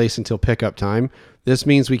in place until pickup time. This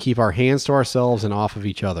means we keep our hands to ourselves and off of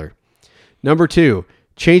each other. Number 2,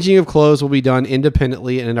 changing of clothes will be done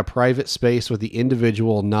independently and in a private space with the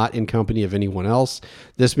individual, not in company of anyone else.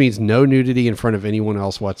 This means no nudity in front of anyone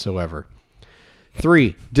else whatsoever.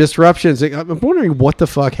 3, disruptions. I'm wondering what the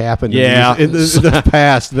fuck happened Yeah. in the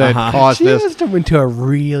past that caused She this. must have went to a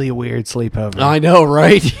really weird sleepover. I know,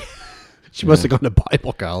 right? She must have gone to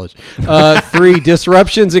Bible college. 3,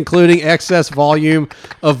 disruptions, including excess volume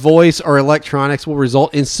of voice or electronics, will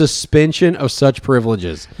result in suspension of such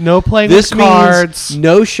privileges. No playing This with means cards.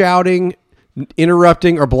 no shouting,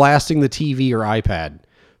 interrupting, or blasting the TV or iPad.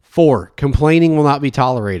 4, complaining will not be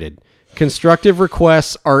tolerated. Constructive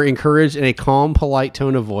requests are encouraged in a calm, polite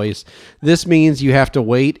tone of voice. This means you have to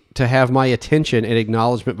wait to have my attention and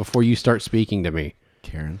acknowledgement before you start speaking to me.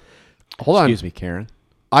 Karen. Hold on. Excuse me, Karen.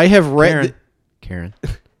 I have read... Karen.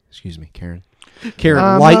 Excuse me, Karen. Karen,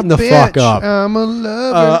 I'm lighten a the bitch. fuck up. I'm a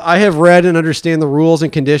lover. I have read and understand the rules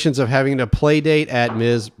and conditions of having a play date at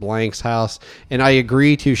Ms. Blank's house, and I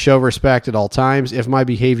agree to show respect at all times. If my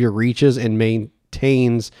behavior reaches and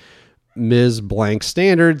maintains Ms. Blank's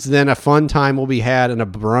standards, then a fun time will be had and a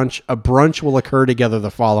brunch will occur together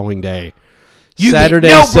the following day. You Saturday,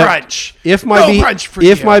 get no brunch. If my No brunch for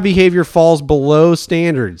you. my behavior falls below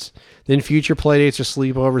standards, then future playdates or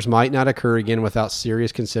sleepovers might not occur again without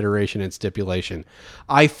serious consideration and stipulation.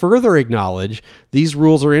 I further acknowledge these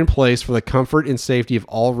rules are in place for the comfort and safety of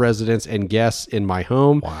all residents and guests in my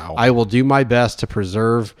home. Wow. I will do my best to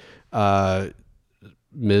preserve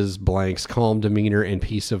Ms. Blank's calm demeanor and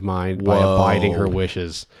peace of mind by abiding her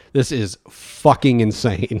wishes. This is fucking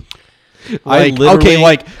insane. So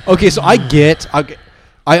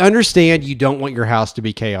I understand you don't want your house to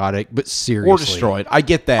be chaotic, but seriously, Or destroyed. I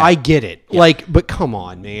get that. I get it. But come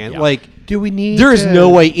on, man. Yeah. Do we need? There is no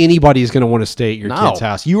way anybody's going to want to stay at your No. kid's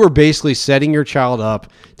house. You are basically setting your child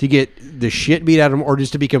up to get the shit beat out of him, or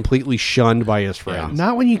just to be completely shunned by his friends.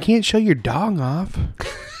 Not when you can't show your dong off.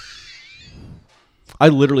 I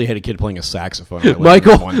literally had a kid playing a saxophone. in my living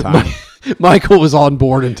Michael, room one time. Michael was on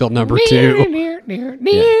board until number 2.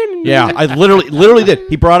 Yeah, I literally did.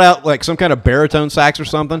 He brought out like some kind of baritone sax or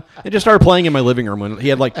something and just started playing in my living room. And he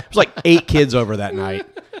had it was like 8 kids over that night.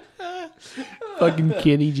 Fucking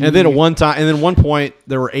Kenny G. And then at one point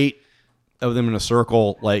there were 8 of them in a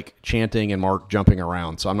circle, like chanting and Mark jumping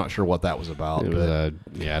around. So I'm not sure what that was about. It was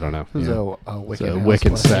I don't know. It was a It's wicked, a house wicked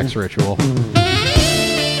blessing. sex ritual.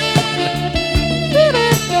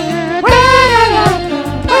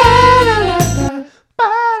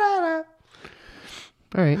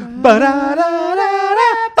 All right.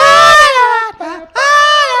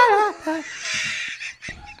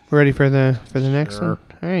 Ready for the next one?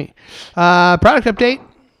 All right. Product update.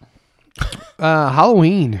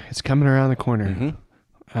 Halloween is coming around the corner.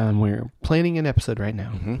 We're planning an episode right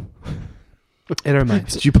now. In our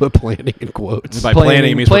minds. Did you put planning in quotes? By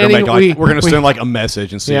planning means we're planning, going to send like a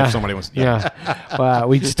message and see if somebody wants. Yeah. Well,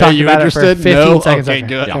 we just talked you about it for interested? 15 No? seconds. Okay,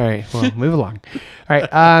 good. All right. Well, move along. All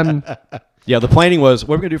right. Yeah, the planning was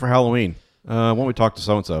what are we gonna do for Halloween? Why don't we talk to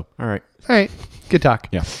so and so? All right. All right. Good talk.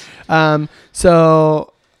 Yeah.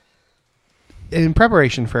 So in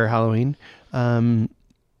preparation for Halloween,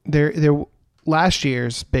 there last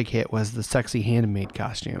year's big hit was the sexy handmaid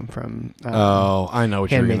costume from Oh, I know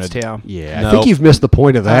what you're Handmaid's gonna. Tale. Yeah, I think you've missed the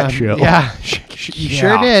point of that show. Yeah, you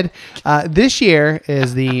sure did. This year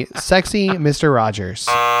is the sexy Mr. Rogers.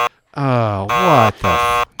 Oh, what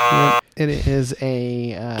the? Yep, it is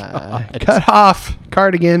a cut off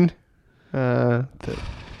cardigan.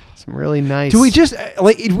 Some really nice. Do we just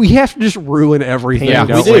we have to just ruin everything? Yeah,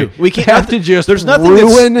 don't we do. We can't have to just There's nothing.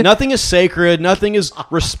 ruin. Nothing is sacred. Nothing is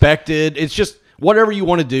respected. It's just whatever you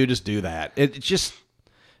want to do. Just do that. It's just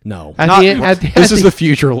no. At Not- the end, This is the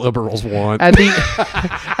future liberals want. at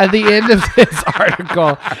the end of this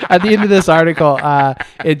article. At the end of this article,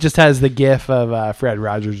 it just has the GIF of Fred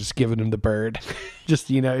Rogers just giving him the bird. Just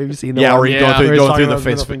have you seen the yeah, one? or you where he's going talking through the about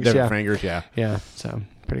fence, middle different fingers? fingers. Yeah. So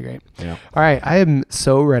pretty great. Yeah. All right, I am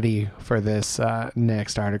so ready for this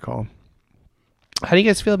next article. How do you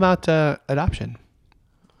guys feel about adoption?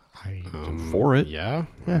 For it. Yeah.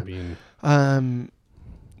 Yeah. I mean,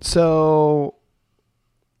 So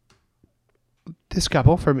this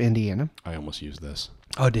couple from Indiana. I almost used this.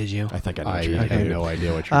 Oh, did you? I think I know. I what you're have gonna do. no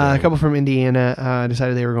idea what you're A doing. couple from Indiana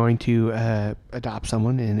decided they were going to adopt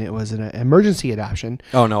someone, and it was an emergency adoption.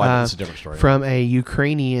 Oh no, it's a different story. From a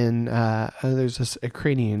Ukrainian. There's this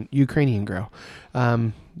Ukrainian girl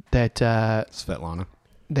that Svetlana.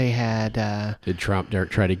 they had. Did Trump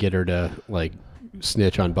try to get her to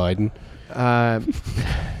snitch on Biden?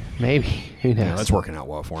 Maybe, who knows? Yeah, that's working out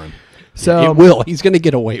well for him. So It will. He's going to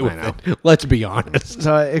get away with know. it. Let's be honest.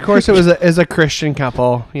 So of course it was a Christian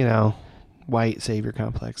couple, white savior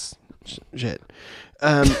complex shit.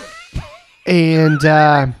 And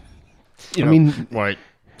I mean, white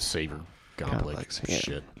savior Complex, yeah.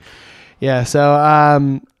 shit. yeah.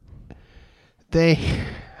 So they.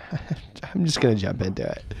 I'm just gonna jump into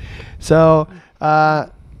it. So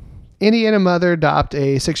Indiana mother adopt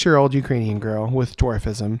a 6-year-old Ukrainian girl with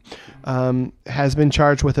dwarfism, has been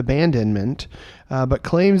charged with abandonment, but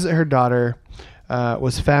claims that her daughter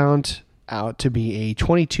was found out to be a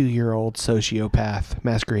 22-year-old sociopath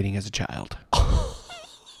masquerading as a child.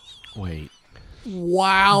 Wait.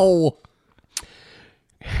 Wow.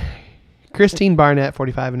 Christine Barnett,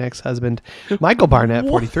 45, and ex-husband Michael Barnett,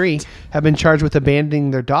 43, have been charged with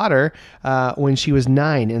abandoning their daughter when she was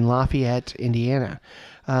 9 in Lafayette, Indiana.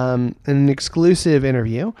 In an exclusive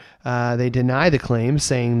interview, they deny the claims,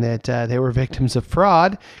 saying that they were victims of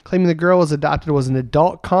fraud, claiming the girl was adopted was an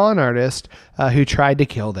adult con artist who tried to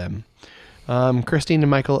kill them. Christine and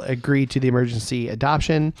Michael agreed to the emergency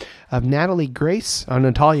adoption of Natalia Grace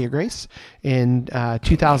in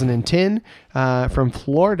 2010 from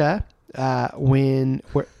Florida, where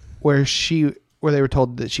they were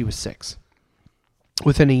told that she was 6.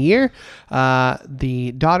 Within a year,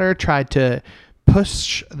 the daughter tried to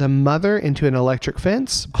push the mother into an electric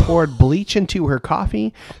fence, poured bleach into her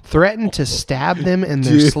coffee, threatened to stab them in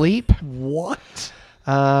their sleep. What?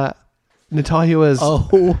 Natalia was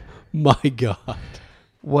Oh my God.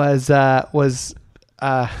 was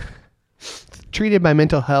treated by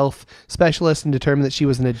mental health specialists and determined that she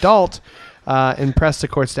was an adult, and pressed the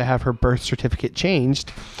courts to have her birth certificate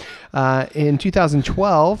changed. In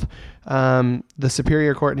 2012, the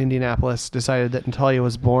Superior Court in Indianapolis decided that Natalia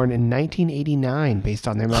was born in 1989 based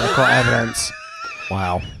on their medical evidence.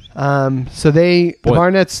 Wow. So the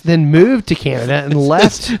Barnetts then moved to Canada and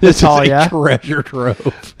left Natalia. Treasure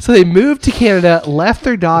trove. So they moved to Canada, left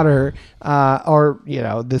their daughter,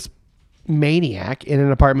 this maniac in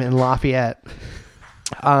an apartment in Lafayette.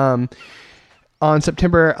 On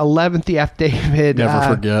September 11th, the affidavit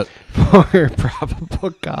Never forget. for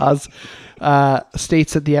probable cause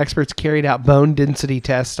states that the experts carried out bone density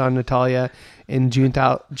tests on Natalia in June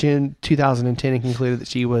 2010 and concluded that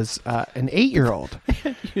she was an 8-year-old.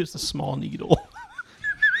 Use the small needle.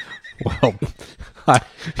 Well,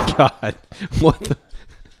 God, what the?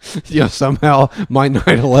 Somehow my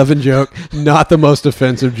 9/11 joke, not the most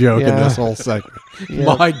offensive joke in Yeah. this whole segment.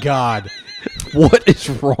 Yeah. My God, what is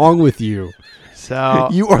wrong with you? So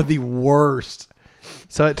You are the worst.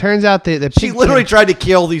 So it turns out that the She literally tried to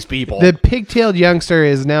kill these people. the pigtailed youngster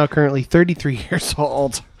is now currently 33 years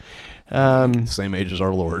old. Same age as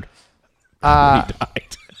our Lord. He Uh,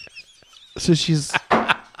 died. so she's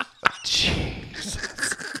Jesus.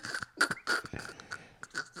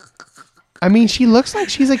 I mean, she looks like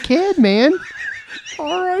she's a kid, man.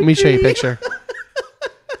 All right. Let me show you a picture.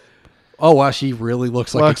 Oh wow, she really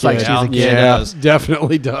looks like Looks a like kid. she's a kid. Yeah, Does.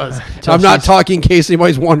 definitely does. Till I'm not she's- talking in case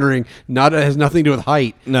anybody's wondering. Not it has nothing to do with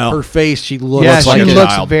height. No. Her face, she looks Yeah, like she a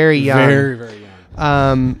looks child. very young. Very, very young.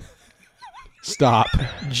 Um, Stop.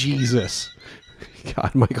 Jesus.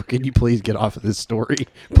 God, Michael, can you please get off of this story?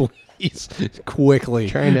 Please. Quickly.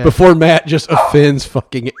 Trying to- Before Matt just offends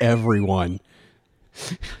fucking everyone.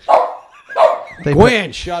 they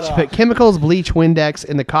Gwen, shut She up. put chemicals, bleach, Windex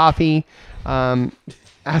in the coffee.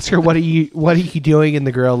 Ask her, what are you doing? And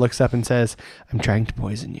the girl looks up and says, I'm trying to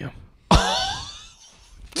poison you.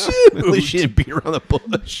 At least she didn't beat around the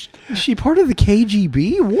bush. Is she part of the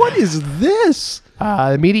KGB? What is this?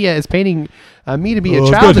 The media is painting me to be a I've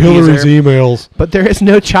child got Hillary's abuser, emails. but there is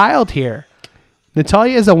no child here.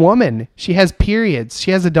 Natalia is a woman. She has periods.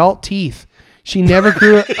 She has adult teeth. She never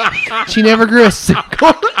grew. She never grew a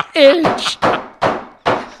single inch.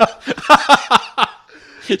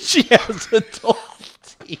 She has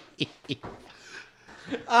adult teeth.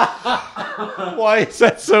 Why is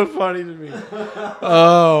that so funny to me?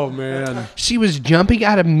 Oh, man. She was jumping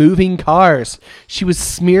out of moving cars. She was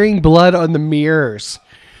smearing blood on the mirrors.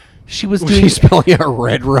 She was doing. She's spelling out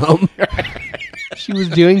red rum. She was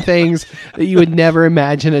doing things that you would never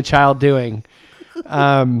imagine a child doing.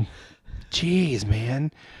 Jeez,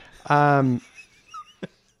 man.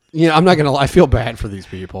 You know, I'm not gonna lie. I feel bad for these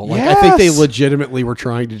people. Like, I think they Yes. legitimately were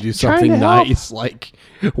trying to do Trying something to help. nice. Like,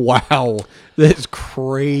 wow, that's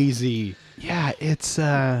crazy. Yeah, it's.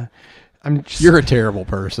 I'm just. You're a terrible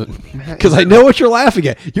person. Because I know what you're laughing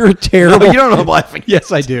at. You're a terrible. You don't know I'm laughing.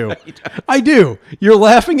 Yes, I do. I do. You're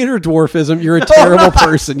laughing at her dwarfism. You're a terrible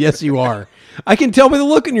person. Yes, you are. I can tell by the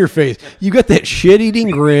look in your face. You got that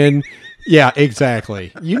shit-eating grin. Yeah,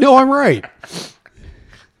 exactly. You know I'm right.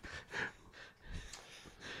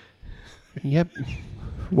 Yep.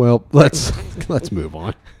 Well, let's move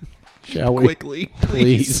on, shall we? Quickly,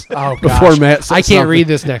 Please. Oh, gosh. Before Matt says I can't something. read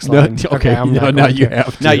this next No, line. okay, I'm no, not now going you to.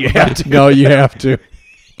 have to. Now you have to. No, you have to.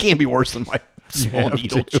 Can't be worse than my small have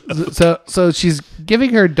needle. So she's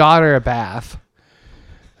giving her daughter a bath.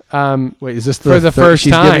 Wait, is this For the first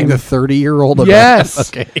she's giving time. the 30-year-old a Yes.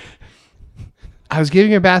 bath? Okay. I was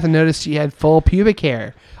giving her a bath and noticed she had full pubic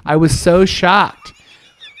hair. I was so shocked.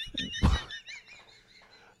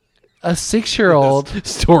 A 6-year-old.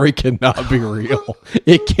 Story cannot be real.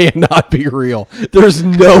 It cannot be real. There's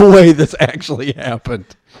no way this actually happened.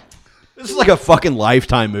 This is like a fucking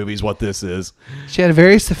Lifetime movie is what this is. She had a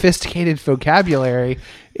very sophisticated vocabulary,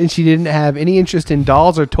 and she didn't have any interest in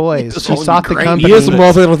dolls or toys. This She all sought the ingrained. company. Yes,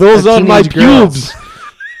 mother, those of are my teenage girls.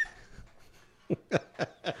 pubes.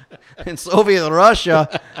 In Soviet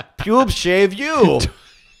Russia, pubes shave you.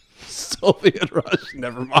 Soviet Russia.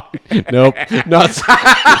 Never mind. Nope. Not.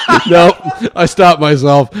 Nope. I stopped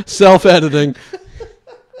myself. Self-editing.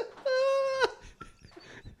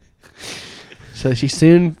 So she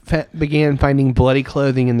soon began finding bloody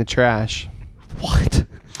clothing in the trash. What?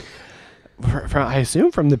 I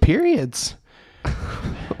assume from the periods.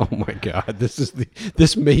 Oh my God!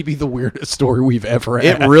 This may be the weirdest story we've ever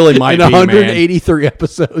had. It really might in be, man. 183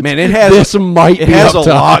 episodes. Man, it has this might it be has a up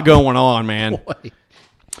top. lot going on, man.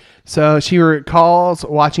 So she recalls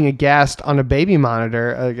watching a guest on a baby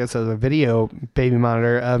monitor, I guess it was a video baby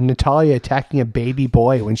monitor, of Natalia attacking a baby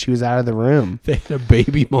boy when she was out of the room. They had a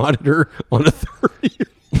baby monitor on a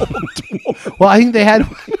 30-year-old. Well, I think they had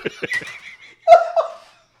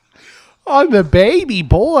on the baby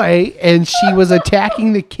boy, and she was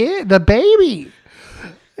attacking the baby.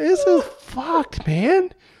 This is fucked,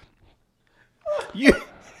 man.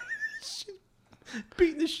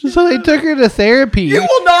 Beating the shit. So they took her to therapy. You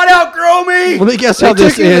will not outgrow me. Let me guess how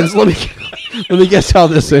this ends. Let me guess how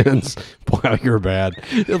this ends. Wow, you're bad.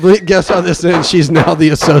 Let me guess how this ends. She's now the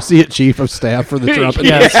associate chief of staff for the Trump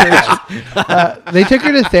administration. They took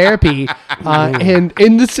her to therapy, and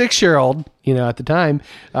in the 6-year-old, at the time,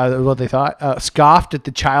 what they thought, scoffed at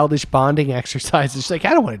the childish bonding exercises. She's like, I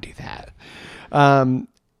don't want to do that.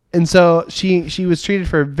 And so she was treated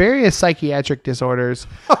for various psychiatric disorders.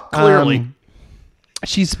 Clearly.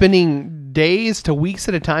 She's spending days to weeks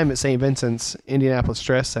at a time at St. Vincent's Indianapolis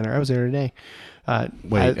Stress Center. I was there today.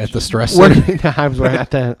 Wait, at the stress center? I was working at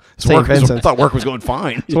the I St. Vincent's. thought work was going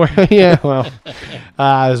fine. Yeah, well,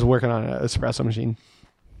 I was working on an espresso machine.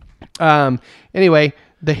 Anyway,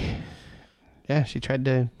 she tried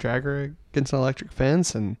to drag her against an electric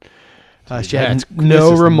fence, and she had This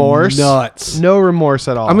no is remorse. nuts. No remorse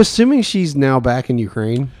at all. I'm assuming she's now back in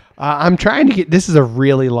Ukraine. I'm trying to get. This is a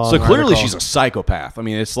really long. So clearly article. she's a psychopath. I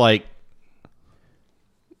mean, it's like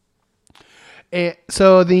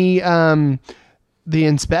So the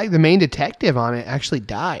main detective on it actually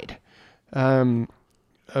died, of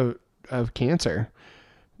cancer.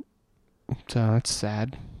 So that's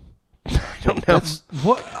sad. I don't know.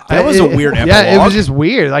 that was a weird epilogue. Yeah, it was just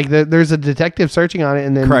weird. Like there's a detective searching on it,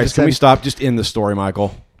 and then Christ, just can we said, stop? Just end the story,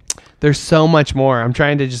 Michael. there's so much more. I'm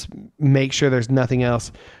trying to just make sure there's nothing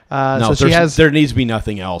else. No, So she has. there needs to be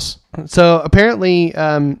nothing else. So apparently,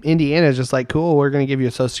 Indiana is just like, cool. We're going to give you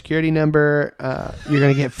a social security number. You're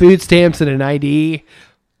going to get food stamps and an ID.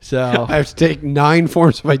 So I have to take 9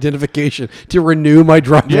 forms of identification to renew my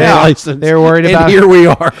driver's Yeah. license. They're worried and about- here we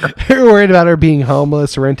are. they're worried about her being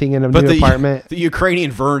homeless, renting in a new apartment. the Ukrainian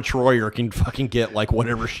Vern Troyer can fucking get like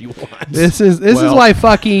whatever she wants. This is Well- why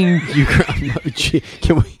fucking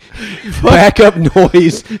Can we back up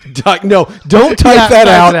noise? No, don't type Yeah, that type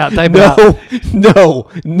out. it out, type it no.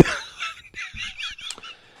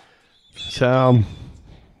 So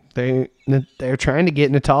they're trying to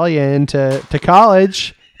get Natalia into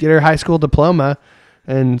college, get her high school diploma,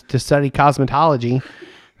 and to study cosmetology.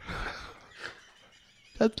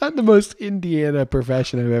 That's not the most Indiana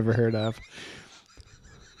profession I've ever heard of.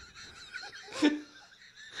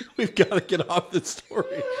 We've got to get off this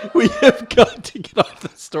story. We have got to get off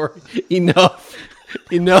this story. Enough.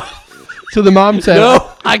 So the mom said,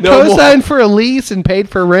 No, I no co-signed for a lease and paid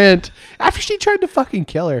for rent after she tried to fucking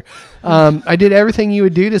kill her. I did everything you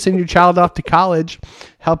would do to send your child off to college,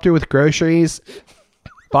 helped her with groceries,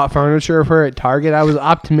 bought furniture for her at Target. I was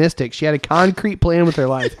optimistic. She had a concrete plan with her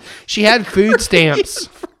life. She had food stamps.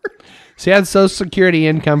 She had Social Security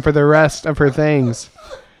income for the rest of her things.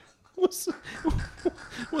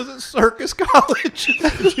 Was it Circus College?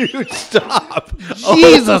 Dude, stop.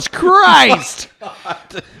 Jesus Christ!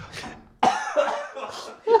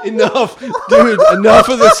 Enough. Dude, enough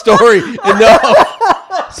of the story.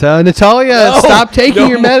 Enough. So Natalia stopped taking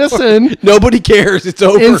your medicine. Nobody cares. It's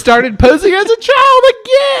over. And started posing as a child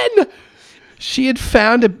again. She had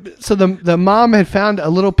found the mom had found a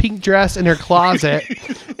little pink dress in her closet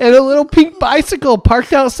and a little pink bicycle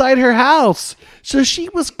parked outside her house. So she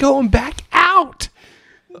was going back out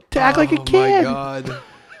to act like a kid. Oh, my God.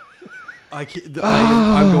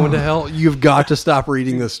 I'm going to hell. You've got to stop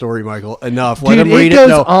reading this story, Michael. Enough. Let Dude, them read it goes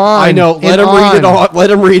No, on I know. Let and them read it on. on. Let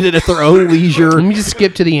them read it at their own leisure. Let me just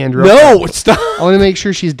skip to the end. Real No, quick. stop. I want to make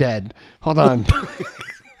sure she's dead. Hold on.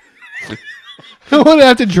 I want to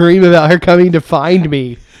have to dream about her coming to find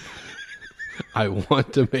me. I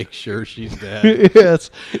want to make sure she's dead. Yes.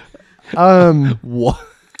 What?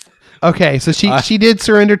 Okay, so she did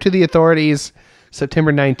surrender to the authorities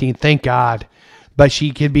September 19th. Thank God. But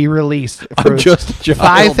she could be released. For I'm just a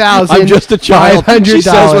child. $5,500. I'm just a child. She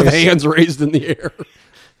says with hands raised in the air.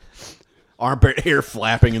 Armpit hair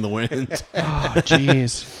flapping in the wind. Oh,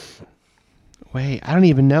 jeez. Wait, I don't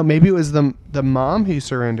even know. Maybe it was the mom who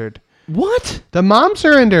surrendered. What? The mom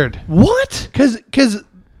surrendered. What? Because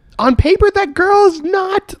on paper, that girl is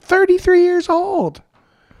not 33 years old.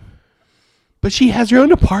 But she has her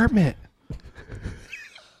own apartment.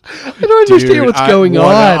 I don't understand what's going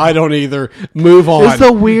on. I don't either. Move on. It's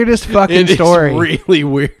the weirdest fucking story. It's really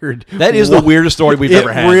weird. That is the weirdest story we've It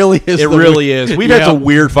ever had. really is It the really weird- is. We've Yeah. had some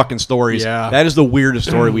weird fucking stories. Yeah. That is the weirdest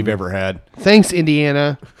story we've ever had. Thanks,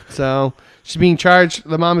 Indiana. So she's being charged.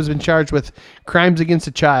 The mom has been charged with crimes against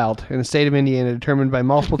a child in the state of Indiana, determined by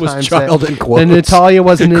multiple Was times child in quotes. that Natalia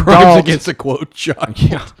was an Crimes adult. against a quote child.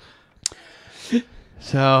 Yeah.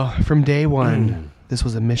 So from day one, this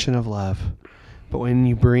was a mission of love. But when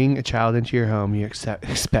you bring a child into your home, you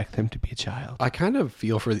expect them to be a child. I kind of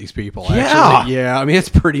feel for these people. Yeah. Actually. Yeah. I mean, it's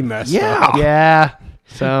pretty messed up. Yeah.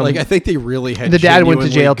 So Like, I think they really had The dad went to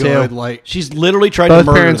jail, genuinely too. good, Like, She's literally tried both to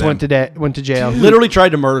murder parents them. went to jail. Literally tried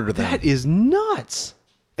to murder them. that is nuts.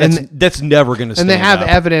 That's never going to stand And they have up.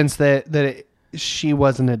 evidence that she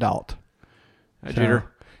was an adult. Jeter.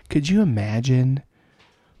 Could you imagine?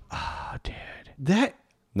 Oh, dude. That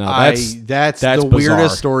No, that's that's the bizarre.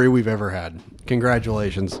 weirdest story we've ever had.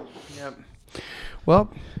 Congratulations.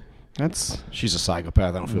 Well, that's She's a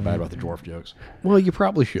psychopath. I don't feel bad about the dwarf jokes. Well, you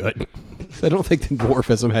probably should. I don't think the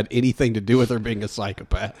dwarfism had anything to do with her being a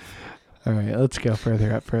psychopath. all right. Let's go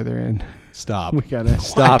further in. Stop. We gotta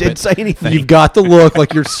Stop I didn't it. say anything. You've got to look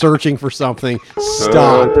like you're searching for something.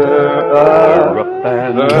 Stop. God.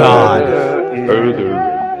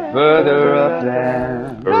 Further up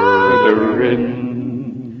and further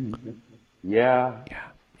in. Yeah.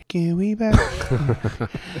 Can we back?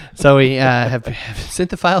 So we have sent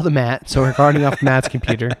the file to Matt. So we're recording off Matt's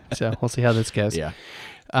computer. So we'll see how this goes. Yeah.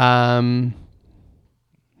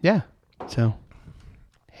 Yeah. So,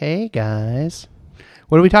 hey guys,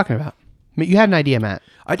 what are we talking about? You had an idea, Matt.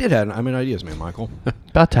 I did have ideas, man, Michael.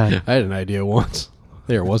 About time. I had an idea once.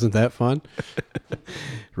 There, wasn't that fun?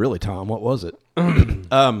 Really, Tom, what was it?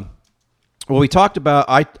 Well, we talked about,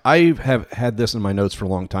 I have had this in my notes for a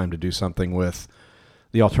long time to do something with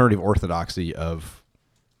the alternative orthodoxy of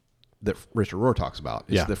that Richard Rohr talks about.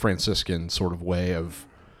 It's Yeah. the Franciscan sort of way of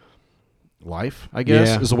life, I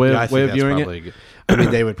guess, is a way of viewing it. I mean,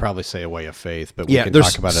 they would probably say a way of faith, but we Yeah, can there's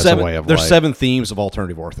talk about it as seven, a way of there's life. 7 themes of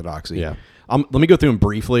alternative orthodoxy. Yeah. Let me go through them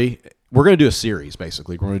briefly. We're going to do a series,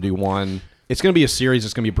 basically. We're going to do one It's going to be a series.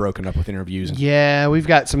 It's going to be broken up with interviews. Yeah, we've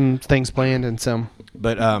got some things planned and some.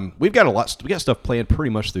 But we've got we got stuff planned pretty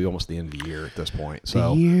much through almost the end of the year at this point.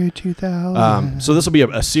 So The year 2000. so this will be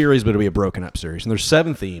a series, but it'll be a broken up series. And there's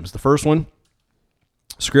 7 themes. The first one,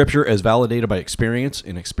 Scripture as validated by experience,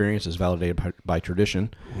 and experience as validated by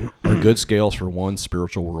tradition, are good scales for one's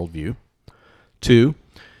spiritual worldview. 2,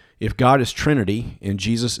 if God is Trinity and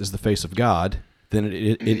Jesus is the face of God, then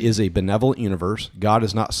it is a benevolent universe. God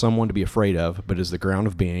is not someone to be afraid of, but is the ground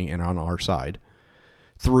of being and on our side.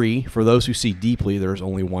 3, for those who see deeply, there is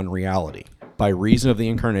only one reality. By reason of the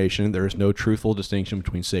incarnation, there is no truthful distinction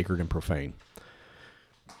between sacred and profane.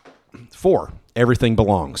 4, everything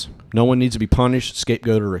belongs. No one needs to be punished,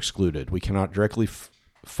 scapegoated, or excluded. We cannot directly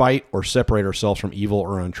fight or separate ourselves from evil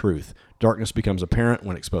or untruth. Darkness becomes apparent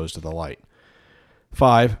when exposed to the light.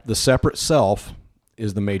 5, the separate self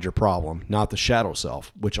is the major problem, not the shadow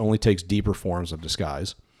self, which only takes deeper forms of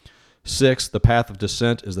disguise. 6, the path of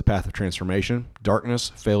descent is the path of transformation.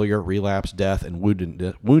 Darkness, failure, relapse, death, and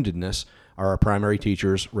woundedness are our primary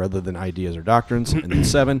teachers rather than ideas or doctrines. And then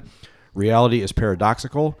 7, reality is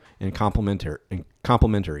paradoxical and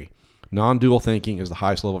complementary. Non-dual thinking is the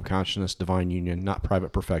highest level of consciousness. Divine union, not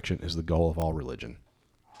private perfection, is the goal of all religion.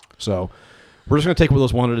 So we're just going to take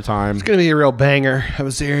those one at a time. It's going to be a real banger of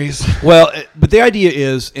a series. Well, but the idea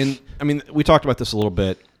is, and I mean, we talked about this a little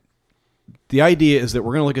bit. The idea is that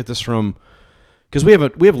we're going to look at this from, because we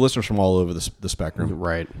have listeners from all over the spectrum,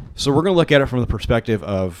 Right. So we're going to look at it from the perspective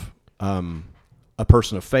of a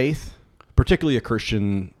person of faith, particularly a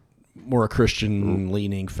Christian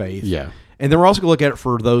leaning faith. Yeah. And then we're also going to look at it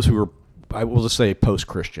for those who are, I will just say,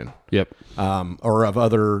 post-Christian. Yep. Or of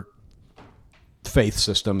other faith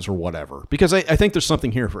systems or whatever. Because I think there's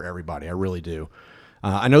something here for everybody. I really do.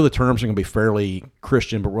 I know the terms are going to be fairly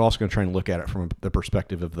Christian, but we're also going to try and look at it from the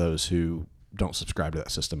perspective of those who don't subscribe to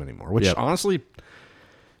that system anymore. Which honestly,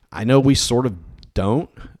 I know we sort of don't.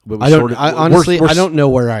 But we honestly, I don't know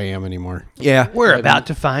where I am anymore. Yeah, We're about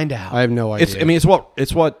to find out. I have no idea.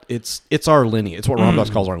 It's our lineage. It's what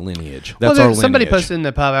Ramdas calls our lineage. That's our lineage. Somebody posted in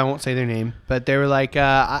the pub, I won't say their name, but they were like,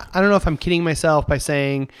 I don't know if I'm kidding myself by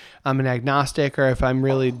saying I'm an agnostic or if I'm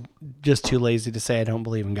really just too lazy to say I don't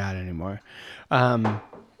believe in God anymore.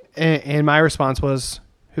 And my response was,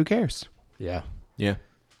 who cares? Yeah. Yeah.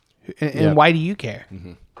 And why do you care?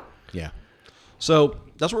 Mm-hmm. Yeah. So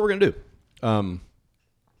that's what we're going to do.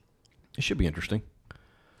 It should be interesting.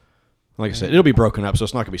 Like I said, it'll be broken up, so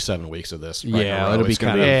it's not going to be 7 weeks of this. Right in a row. It'll be It's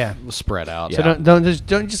gonna kind of spread out. So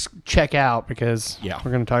don't just check out because Yeah.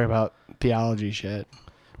 we're going to talk about theology shit.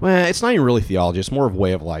 Well, it's not even really theology. It's more of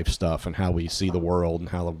way of life stuff and how we see the world and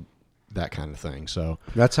how that kind of thing. So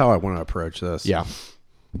That's how I want to approach this. yeah.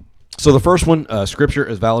 So the first one, Scripture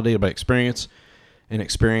is validated by experience, and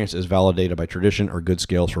experience is validated by tradition, or good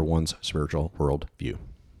scales for one's spiritual world view.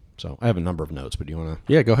 So I have a number of notes, but do you want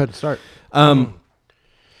to? Yeah, go ahead and start.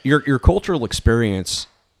 Your cultural experience,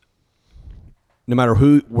 no matter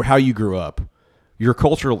how you grew up, your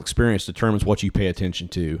cultural experience determines what you pay attention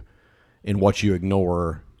to, and what you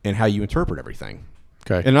ignore, and how you interpret everything.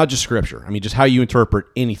 Okay. And not just Scripture. I mean, just how you interpret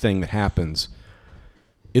anything that happens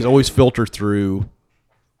is always filtered through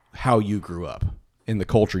how you grew up and the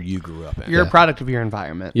culture you grew up in. You're a product of your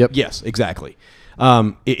environment. Yep. Yes, exactly.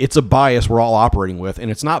 It's a bias we're all operating with,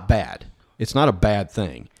 and it's not bad. It's not a bad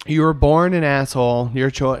thing. You were born an asshole. Your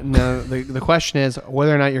choice. No, the question is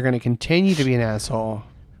whether or not you're going to continue to be an asshole.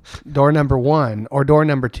 Door number 1 or door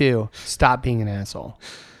number 2. Stop being an asshole.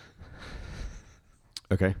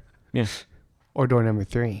 Okay. Yeah. Or door number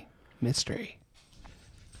 3. Mystery.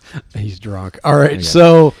 He's drunk. All right.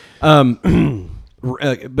 So, But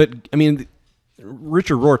I mean,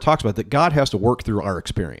 Richard Rohr talks about that God has to work through our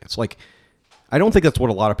experience. Like, I don't think that's what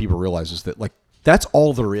a lot of people realize is that, like, that's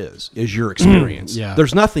all there is your experience. Yeah.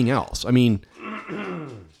 There's nothing else. I mean,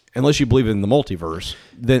 unless you believe in the multiverse,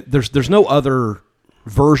 then there's no other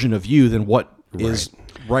version of you than what is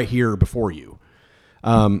right here before you.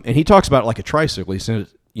 And he talks about it like a tricycle. He said,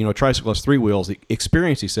 a tricycle has 3 wheels. The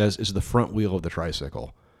experience, he says, is the front wheel of the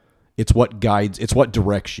tricycle. It's what guides. It's what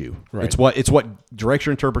directs you. Right. It's what directs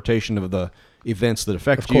your interpretation of the events that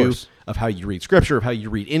affect you, of how you read Scripture, of how you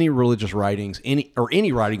read any religious writings, any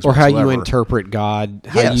writings, or how you whatsoever. interpret God,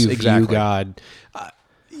 how Yes, you exactly. view God.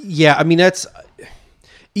 Yeah, I mean that's.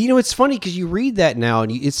 It's funny because you read that now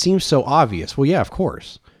and it seems so obvious. Well, yeah, of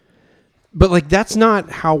course, but like that's not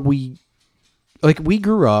how we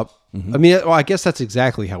grew up. I mean, well, I guess that's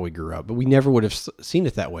exactly how we grew up, but we never would have seen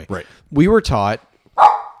it that way. Right. We were taught.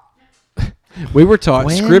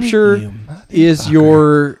 Scripture is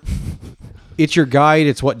it's your guide.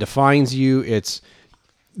 It's what defines you.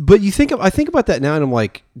 But I think about that now, and I'm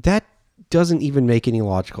like, that doesn't even make any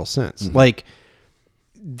logical sense. Like,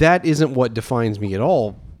 that isn't what defines me at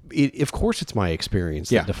all. Of course, it's my experience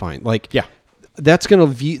that define. Like, that's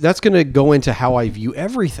gonna go into how I view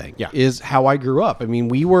everything. Yeah. Is how I grew up. I mean,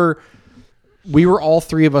 we were all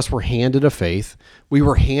three of us were handed a faith. We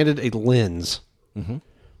were handed a lens,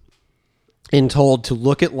 and told to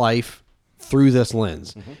look at life through this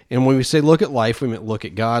lens. And when we say look at life, we meant look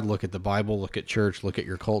at God, look at the Bible, look at church, look at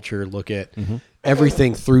your culture, look at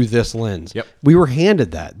everything through this lens. Yep. We were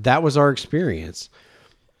handed that. That was our experience.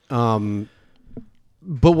 But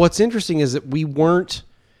what's interesting is that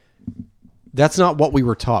that's not what we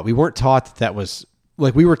were taught. We weren't taught that was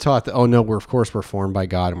like, we were taught that, oh no, we're formed by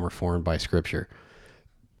God and we're formed by Scripture.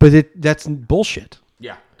 But that's bullshit.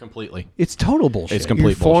 Yeah, completely. It's total bullshit. It's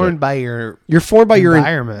complete You're formed bullshit. by your. You're formed by your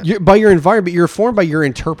environment. by your environment. You're formed by your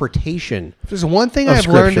interpretation. If there's one thing Of I've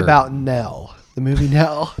learned Scripture. about Nell, the movie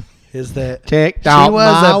Nell, is that Take she out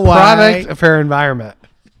was my a way. product of her environment.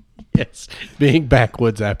 Yes, being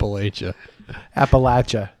backwoods Appalachia.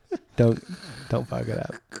 Appalachia. Don't fuck it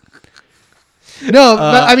up. No,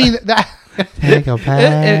 but I mean that. Take a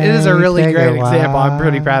It is a really take great a example. I'm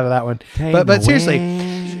pretty while. proud of that one. Take But a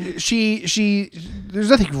seriously, she there's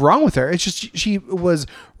nothing wrong with her. It's just she was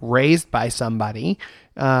raised by somebody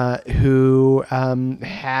who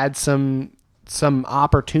had some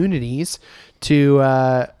opportunities to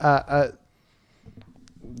that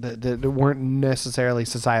weren't necessarily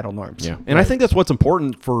societal norms. Yeah. And I think that's what's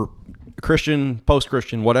important for Christian,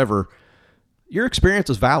 post-Christian, whatever. Your experience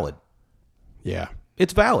is valid. Yeah.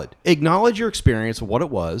 It's valid. Acknowledge your experience of what it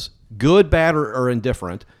was, good, bad, or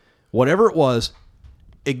indifferent. Whatever it was,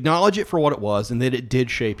 acknowledge it for what it was and that it did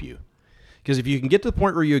shape you. Because if you can get to the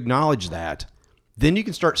point where you acknowledge that, then you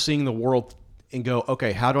can start seeing the world and go,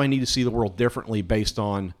 okay, how do I need to see the world differently based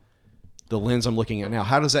on the lens I'm looking at now?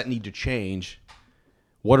 How does that need to change?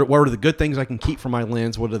 What are the good things I can keep from my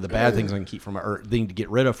lens? What are the bad things I can keep from my, or need to get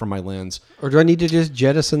rid of from my lens? Or do I need to just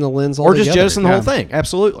jettison the lens Or altogether? just jettison the whole thing?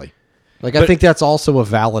 Absolutely. Like, I think that's also a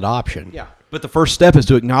valid option. Yeah. But the first step is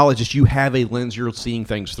to acknowledge that you have a lens you're seeing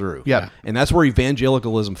things through. Yeah. And that's where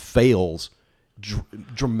evangelicalism fails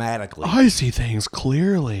dramatically. I see things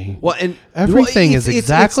clearly. Well, and Everything is it's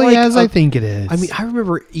exactly like as I think it is. I mean, I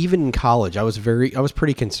remember even in college, I was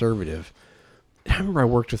pretty conservative. And I remember I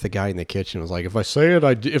worked with a guy in the kitchen. It was like, if I say it,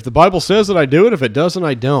 I do. If the Bible says it, I do it. If it doesn't,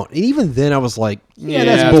 I don't. And even then, I was like, yeah,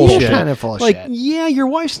 that's that's bullshit. kind of full of like, shit. yeah, your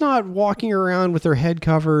wife's not walking around with her head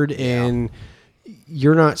covered, and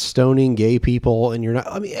you're not stoning gay people, and you're not.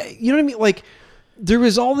 I mean, you know what I mean? Like, there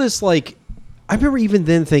was all this. Like, I remember even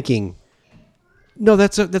then thinking, no,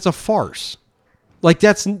 that's a farce. Like,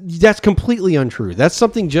 that's completely untrue. That's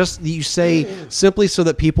something just that you say simply so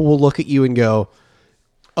that people will look at you and go,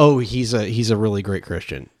 oh, he's a really great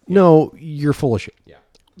Christian. No, you're full of shit. Yeah.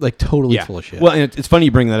 Like, totally full of shit. Well, and it's funny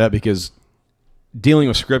you bring that up because dealing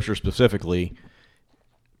with Scripture specifically,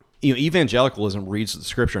 evangelicalism reads the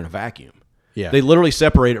Scripture in a vacuum. Yeah. They literally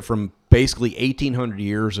separate it from basically 1,800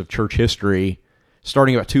 years of church history,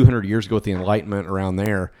 starting about 200 years ago with the Enlightenment around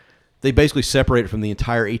there. They basically separate it from the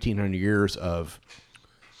entire 1,800 years of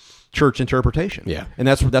church interpretation. Yeah. And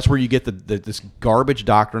that's where you get this garbage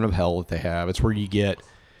doctrine of hell that they have. It's where you get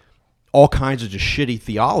all kinds of just shitty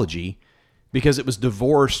theology because it was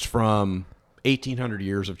divorced from 1,800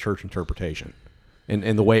 years of church interpretation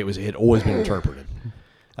and the way it had always been interpreted.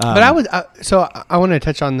 But I would. So I want to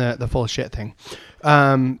touch on the full shit thing.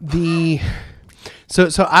 I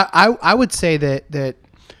would say that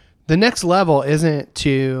the next level isn't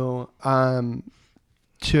to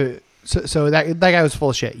So that guy was full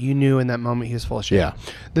of shit. You knew in that moment he was full of shit. Yeah.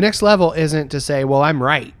 The next level isn't to say, well, I'm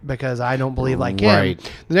right because I don't believe like him.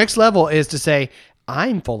 Right. The next level is to say,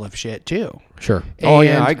 I'm full of shit too. Sure. Oh,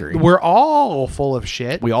 yeah, And I agree. We're all full of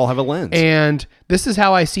shit. We all have a lens. And this is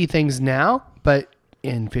how I see things now, but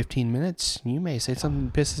in 15 minutes, you may say something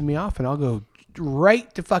that pisses me off and I'll go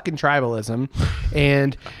right to fucking tribalism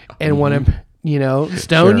and want to,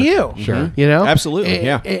 stone you. Sure. Absolutely, And,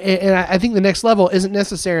 yeah. And I think the next level isn't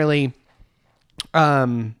necessarily,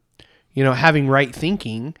 having right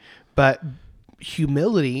thinking, but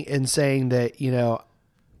humility in saying that,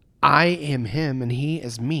 I am him and he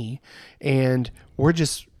is me, and we're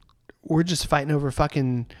just fighting over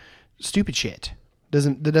fucking stupid shit.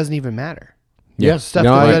 That doesn't even matter. Yeah. Stuff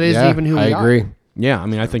that isn't even who we I agree. are. Yeah, I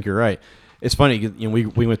mean, I think you're right. It's funny, we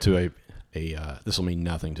went to a this will mean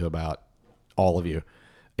nothing to about all of you,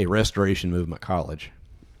 a Restoration Movement college.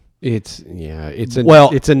 It's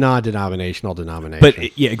a non-denominational denomination.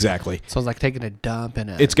 But yeah, exactly. Sounds like taking a dump in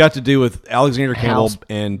a. It's got to do with Alexander Campbell House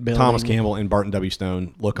and building. Thomas Campbell and Barton W.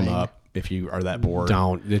 Stone. Look them up. if you are that bored.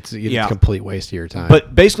 Don't. It's Yeah. a complete waste of your time.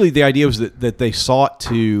 But basically, the idea was that they sought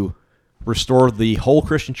to restore the whole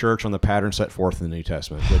Christian church on the pattern set forth in the New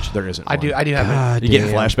Testament, which there isn't. I do have God You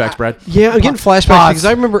getting damn. flashbacks, Brad? Yeah, I'm getting flashbacks Pause. because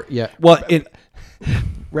I remember. Yeah. Well, it,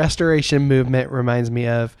 Restoration movement reminds me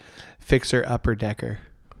of Fixer Upper Decker.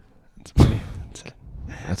 It's funny.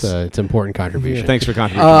 It's an important contribution. thanks for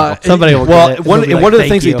contributing. Somebody will well, get it. one They'll be like, of the "Thank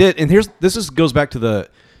things you." he did, and goes back to the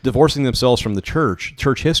divorcing themselves from the church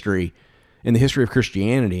history, in the history of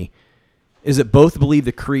Christianity, is that both believe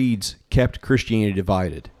the creeds kept Christianity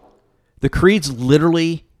divided. The creeds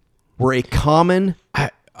literally were a common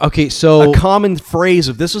phrase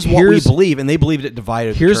of this is what we Here's- believe, and they believed it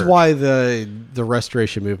divided. Here's the church. why the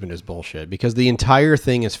Restoration movement is bullshit, because the entire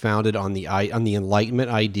thing is founded on the Enlightenment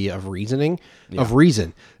idea of reasoning, of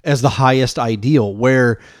reason as the highest ideal,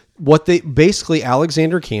 where what they basically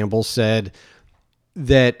Alexander Campbell said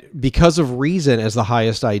that because of reason as the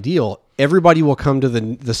highest ideal, everybody will come to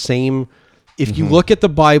the same. If you look at the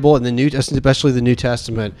Bible and the New, especially the New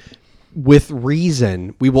Testament, with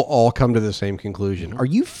reason, we will all come to the same conclusion. Are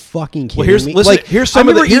you fucking kidding here's- me? listen, here's some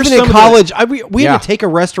of the- here's even some in of the- college. We Yeah. had to take a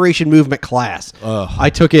Restoration Movement class. I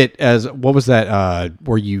took it as what was that?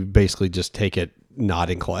 Where you basically just take it not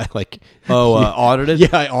in class, like audited? Yeah,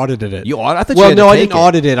 I audited it. You I thought you well, had to no, I take didn't it.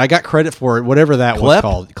 audit it. I got credit for it, whatever that was Clep?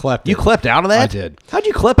 called. Clept. You it. clept out of that? I did. How'd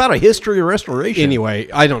you clep out of history or restoration? Anyway,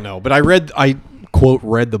 I don't know, but I quote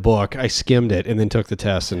read the book, I skimmed it, and then took the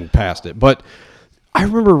test and passed it. But I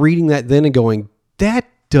remember reading that then and going, that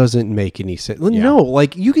doesn't make any sense. No,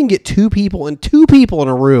 like you can get two people in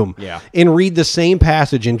a room and read the same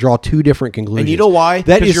passage and draw two different conclusions. And you know why?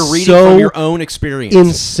 That Because is you're reading so from your own experience.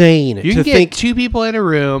 insane You to can get think. two people in a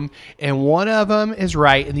room, and one of them is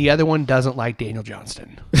right, and the other one doesn't like Daniel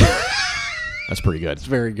Johnston. That's pretty good. It's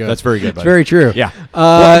very good. That's very good. It's buddy. very true. Yeah.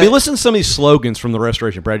 Well, I mean, listen to some of these slogans from the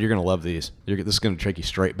Restoration, Brad. You're going to love these. This is going to take you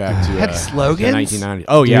straight back to Had slogans? the 1990s.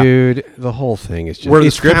 Oh yeah. Dude, the whole thing is just Where the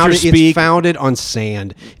it's scriptures founded, speak- It's founded on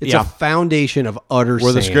sand. It's Yeah. a foundation of utter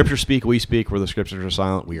Where the sand. scriptures speak, we speak. Where the scriptures are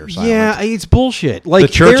silent, we are silent. Yeah, it's bullshit. Like The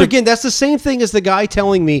church there of- again, that's the same thing as the guy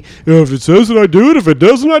telling me, if it says it, I do it. If it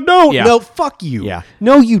doesn't, I don't. Yeah. No, fuck you. Yeah.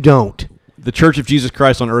 No, you don't. The Church of Jesus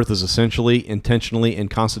Christ on earth is essentially, intentionally, and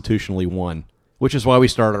constitutionally one, which is why we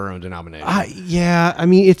started our own denomination. I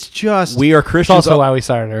mean, it's just We are It's Christians. also why we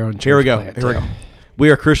started our own church. Here we go. plant, Here we too. go. We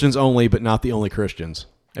are Christians only, but not the only Christians.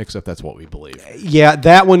 Except that's what we believe. yeah,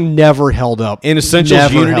 that one never held up. In essentials,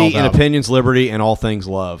 Never unity, held in up. opinions, liberty, and all things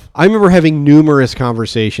love. I remember having numerous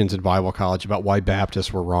conversations in Bible college about why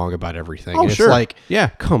Baptists were wrong about everything. Oh, And sure. It's like, Yeah.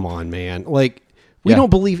 come on, man. Like, we Yeah. don't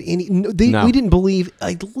believe any. No. We didn't believe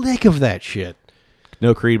a lick of that shit.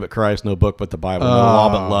 No creed but Christ, no book but the Bible, no law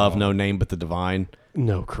but love, no name but the divine.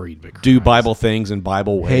 No creed but Christ. Do Bible things in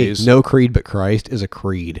Bible Hey, ways. no creed but Christ is a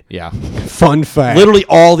creed. Yeah. Fun fact. Literally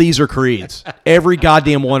all these are creeds. Every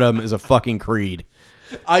goddamn one of them is a fucking creed.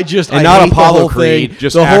 I just And I not hate the Apollo whole creed, thing.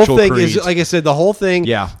 just the whole actual thing creeds. is like I said. The whole thing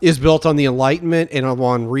Yeah. is built on the Enlightenment and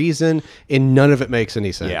on reason, and none of it makes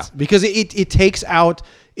any sense. Yeah. Because it takes out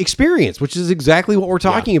experience, which is exactly what we're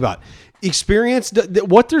talking about. Experience.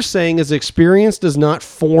 What they're saying is experience does not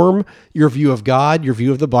form your view of God, your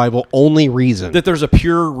view of the Bible. Only reason That there's a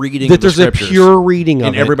pure reading that of the there's a scriptures, pure reading of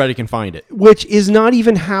and it, everybody can find it. which is not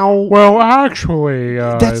even how. Well, actually,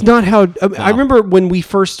 That's not how. I remember when we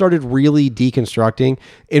first started really deconstructing,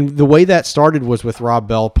 and the way that started was with Rob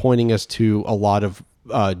Bell pointing us to a lot of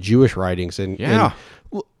Jewish writings, and Yeah.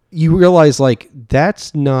 you realize like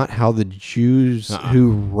that's not how the Jews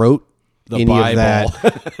who wrote The any Bible. of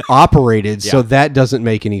that operated. So Yeah. that doesn't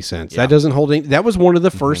make any sense. Yeah. That doesn't hold any. That was one of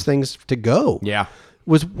the first things to go. Yeah.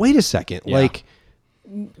 Was wait a second, Yeah. like.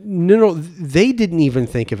 No, they didn't even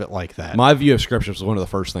think of it like that. My view of scriptures was one of the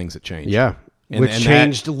first things that changed. Yeah. And- Which and that-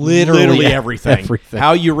 changed literally everything. everything.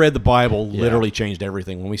 How you read the Bible literally changed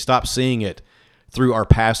everything. When we stopped seeing it through our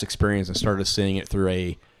past experience and started seeing it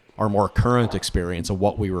through our more current experience of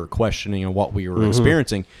what we were questioning and what we were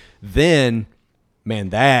experiencing, then, man,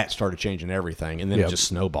 that started changing everything. And then Yep. it just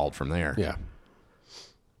snowballed from there. Yeah.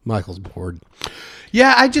 Michael's bored.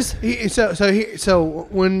 Yeah, I just so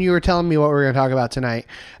when you were telling me what we were going to talk about tonight,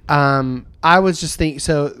 I was just thinking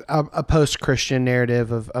a post-Christian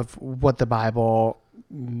narrative of what the Bible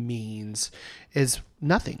means is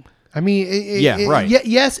nothing. I mean, right.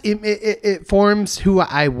 Yes, it forms who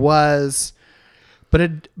I was, but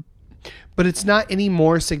it's not any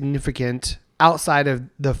more significant outside of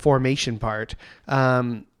the formation part.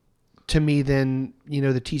 To me than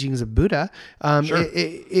the teachings of Buddha. Sure.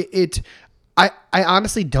 I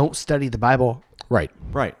honestly don't study the Bible Right.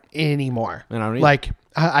 Right. anymore. And I don't either. Like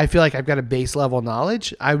I feel like I've got a base level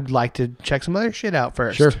knowledge. I would like to check some other shit out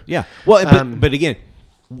first. Sure. Yeah. Well, but again,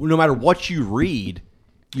 no matter what you read,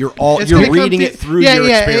 you're It's gonna come reading it through yeah, your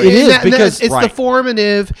yeah, experience. It is, and because- it's the right.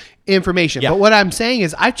 formative information. Yeah. But what I'm saying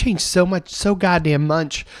is, I've changed so goddamn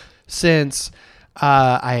much since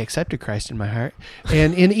I accepted Christ in my heart,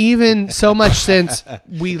 and even so much since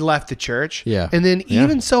we left the church. Yeah. and then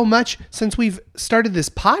even so much since we've started this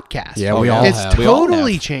podcast. Yeah, we all it's have. We all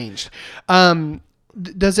totally have. changed.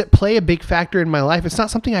 Does it play a big factor in my life? It's not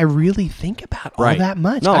something I really think about all Right. that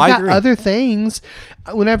much. No, I've I got agree. other things.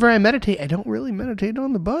 Whenever I meditate, I don't really meditate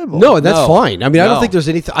on the Bible. No, that's No. fine. I mean, I don't No. think there's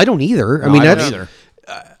anything. I don't either. I No, mean, I don't that's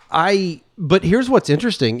either. But here's what's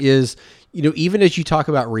interesting is, even as you talk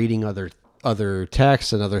about reading other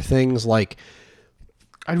texts and other things, like,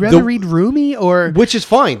 I'd rather read Rumi or which is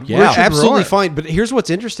fine. Yeah. Which absolutely Rohr. fine. But here's what's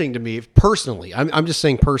interesting to me personally. I'm just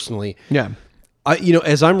saying personally. yeah.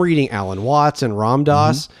 As I'm reading Alan Watts and Ram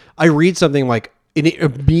Dass, Mm-hmm. I read something like, and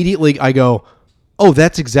immediately I go, "Oh,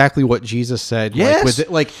 that's exactly what Jesus said." Yes.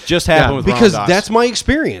 Just happened with Ram because Dass. that's my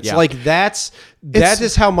experience. Yeah. Like that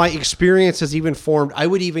is how my experience has even formed. I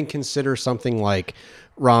would even consider something like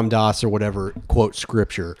Ram Dass or whatever quote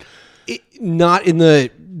scripture, not in the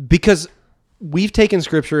because we've taken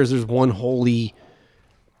scripture as there's one holy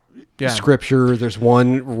scripture, there's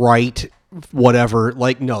one right, whatever.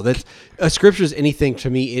 Like, no, that's a scripture is anything to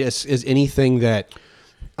me is anything that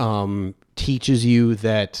teaches you,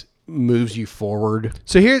 that moves you forward.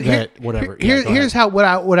 So here's how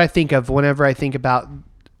what I think of whenever I think about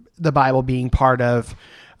the Bible being part of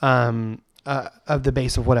the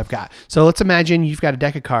base of what I've got. So let's imagine you've got a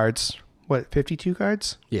deck of cards. What, 52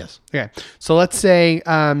 cards? Yes. Okay. So let's say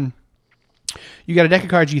you got a deck of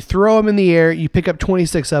cards, you throw them in the air, you pick up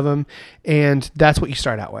 26 of them, and that's what you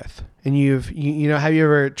start out with. And have you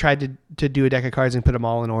ever tried to do a deck of cards and put them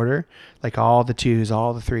all in order? Like all the twos,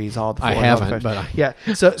 all the threes, all the fours. I all the haven't, fives. but yeah.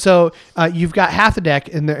 So you've got half the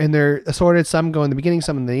deck and they're assorted. Some go in the beginning,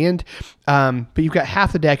 some in the end. But you've got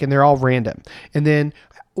half the deck and they're all random. And then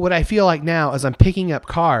what I feel like now is I'm picking up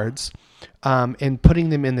cards and putting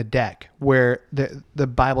them in the deck where the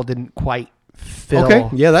Bible didn't quite fill. Okay.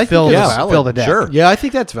 Yeah, I fill think the, that's valid. fill the deck. Sure. Yeah, I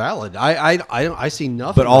think that's valid. I see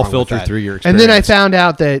nothing. but all wrong with filtered that. through your And experience. then I found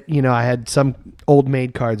out that I had some old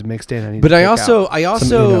maid cards mixed in. But I need to also pick out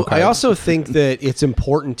some Uno cards. think that it's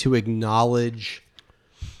important to acknowledge.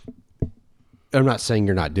 I'm not saying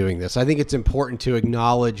you're not doing this. I think it's important to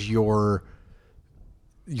acknowledge your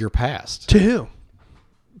past To who?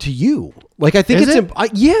 to you. Like, I think Is it's it?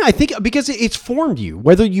 I think because it's formed you,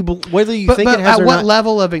 whether you think But it has at or what not.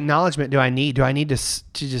 level of acknowledgement do I need? Do I need to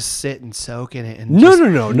just sit and soak in it? And No, just,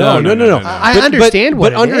 no. I understand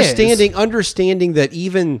what but it is. understanding that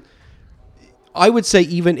even, I would say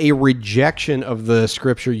even a rejection of the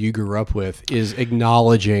scripture you grew up with is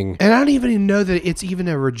acknowledging. And I don't even know that it's even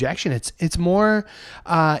a rejection. It's more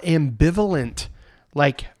ambivalent.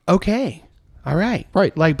 Like, okay, all right,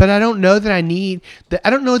 Right. Like, but I don't know that I need that.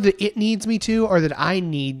 I don't know that it needs me to, or that I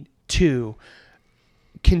need to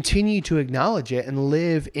continue to acknowledge it and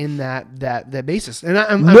live in that basis. And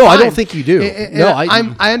I'm No, I fine. don't think you do. And No,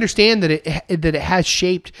 I understand that it has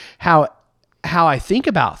shaped how I think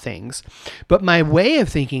about things, but my way of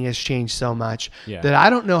thinking has changed so much that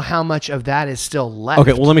I don't know how much of that is still left.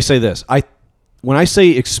 Okay, well, let me say this. When I say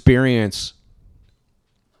experience,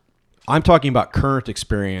 I'm talking about current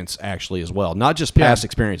experience actually as well, not just past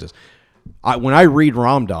experiences. When I read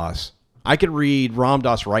Ram Dass, I could read Ram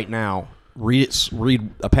Dass right now, read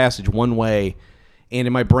a passage one way, and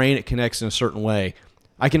in my brain it connects in a certain way.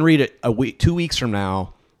 I can read it a week, 2 weeks from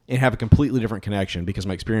now, and have a completely different connection because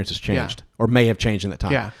my experience has changed or may have changed in that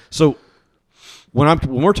time. Yeah. So when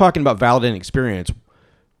we're talking about validating experience,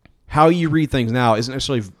 how you read things now isn't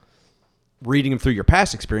necessarily reading them through your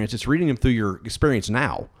past experience. It's reading them through your experience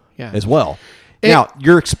now as well. Now,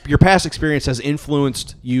 your past experience has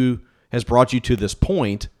influenced you, has brought you to this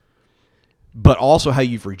point, but also how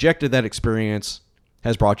you've rejected that experience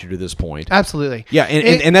has brought you to this point. Absolutely. Yeah,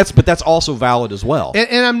 and that's also valid as well.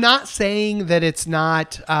 And I'm not saying that it's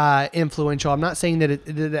not influential. I'm not saying that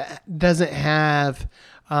it doesn't have,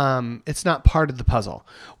 it's not part of the puzzle.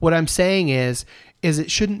 What I'm saying is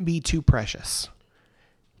it shouldn't be too precious.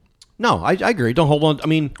 No, I agree. Don't hold on. I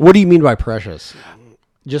mean, What do you mean by precious?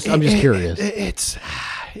 I'm just curious.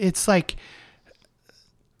 It's like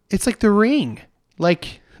the ring,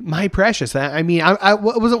 like my precious. I mean, I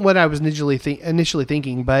wasn't what I was initially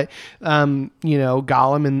thinking, but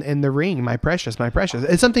Gollum and the ring, my precious.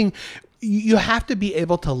 It's something you have to be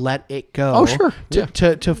able to let it go. Oh, sure.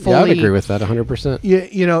 To fully. Yeah, I would agree with that 100%.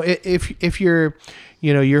 If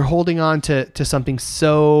you're holding on to something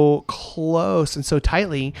so close and so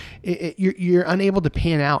tightly, you're unable to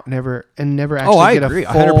pan out and never actually I get agree. a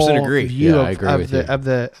I full 100% agree. view Yeah, I agree with you. of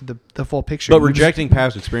the full picture. But You just- rejecting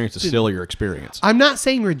past experience is still your experience. I'm not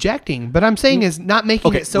saying rejecting, but I'm saying is not making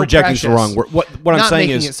Okay, it so rejecting's precious. the wrong word. What I'm Not saying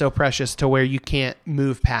making is it so precious to where you can't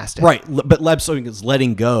move past it. right. But Lebsong is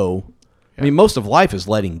letting go. I mean, most of life is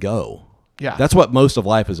letting go. Yeah. That's what most of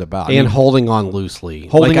life is about. I And mean, holding on loosely.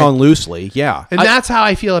 holding Like, on loosely. Yeah. And that's how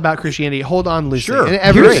I feel about Christianity. Hold on loosely. Sure. And Here's-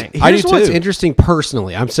 everything. I Here's do what's too. interesting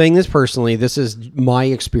personally. I'm saying this personally. This is my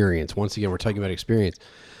experience. Once again, we're talking about experience.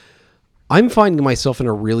 I'm finding myself in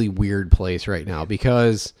a really weird place right now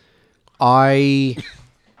because I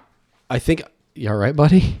think you all right,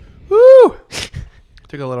 buddy? Woo!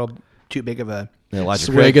 Took a little too big of a.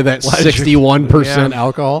 Swig of that 61% Yeah.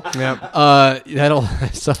 alcohol. Yep. That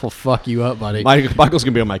stuff will fuck you up, buddy. Michael's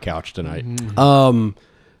gonna be on my couch tonight. I'm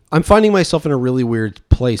finding myself in a really weird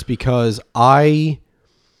place because I,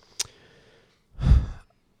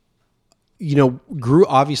 grew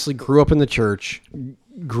up in the church,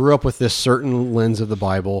 grew up with this certain lens of the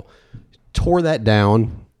Bible, tore that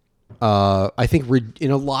down. I think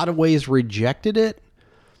in a lot of ways rejected it.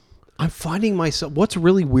 I'm finding myself, what's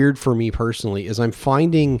really weird for me personally is I'm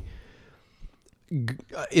finding, and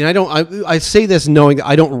I say this knowing that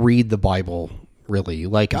I don't read the Bible really.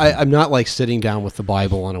 Like I'm not like sitting down with the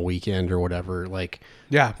Bible on a weekend or whatever. Like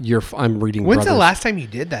Yeah. I'm reading. When's the Brothers. last time you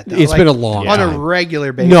did that, though? It's been a long on time. a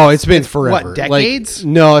regular basis. No, it's been forever. What, decades?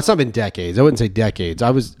 Like, no, it's not been decades. I wouldn't say decades.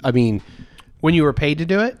 When you were paid to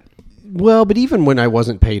do it? Well, but even when I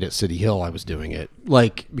wasn't paid at City Hill, I was doing it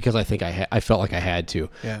because I think I felt like I had to.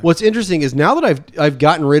 Yeah. What's interesting is now that I've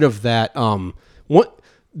gotten rid of that.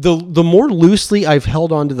 The more loosely I've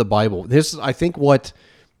held on to the Bible. This I think what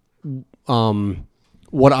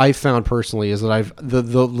I found personally is that the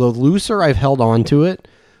looser I've held on to it,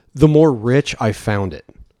 the more rich I found it.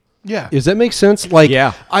 Yeah. Does that make sense? Like,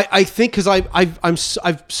 Yeah. I think because I'm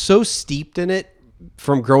so steeped in it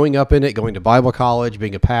from growing up in it, going to Bible college,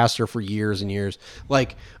 being a pastor for years and years.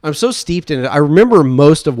 Like, I'm so steeped in it. I remember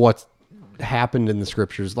most of what's happened in the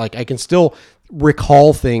scriptures. Like, I can still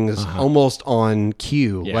recall things almost on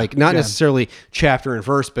cue. Yeah. Like, not necessarily chapter and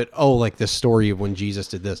verse, but like this story of when Jesus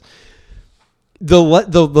did this. The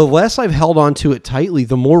less I've held on to it tightly,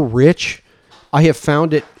 the more rich I have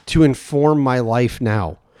found it to inform my life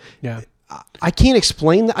now. Yeah. I can't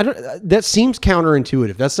explain that. That seems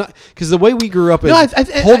counterintuitive. That's not because the way we grew up is No,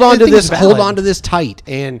 I hold on to think it's this, hold valid. on to this tight,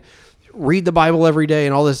 and read the Bible every day,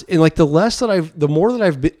 and all this. And like the more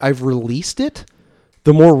that I've released it,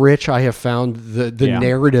 the more rich I have found the Yeah.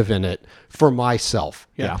 narrative in it for myself.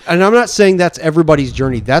 Yeah. And I'm not saying that's everybody's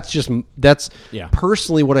journey. That's Yeah.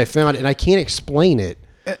 personally what I found, and I can't explain it.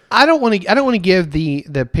 I don't want to give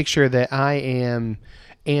the picture that I am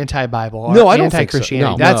anti-Bible or No, I don't think so.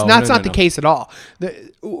 anti-Christianity. No. That's No, not no. the case at all.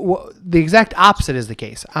 The exact opposite is the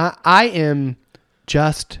case. I am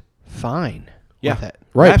just fine with it.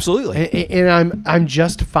 Right. Absolutely. And I'm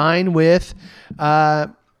just fine with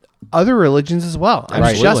other religions as well. I'm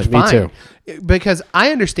Right. just Absolutely. Me fine because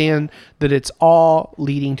I understand that it's all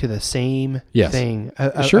leading to the same Yes. thing.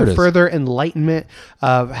 Sure it A is. further enlightenment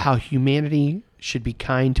of how humanity should be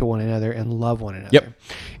kind to one another and love one another. Yep.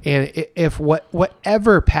 And if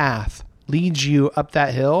whatever path leads you up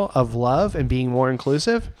that hill of love and being more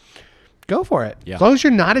inclusive, go for it. Yeah. As long as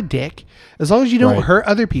you're not a dick, as long as you don't Right. hurt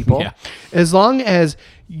other people, Yeah. as long as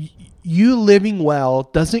you living well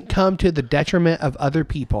doesn't come to the detriment of other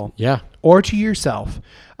people Yeah. or to yourself.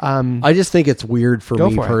 I just think it's weird for Go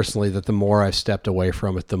me for it. personally that the more I've stepped away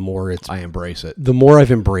from it, the more I embrace it. the more I've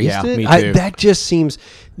embraced Yeah, it. me too. That just seems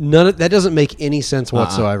that doesn't make any sense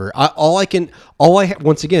whatsoever. All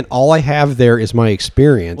I have there is my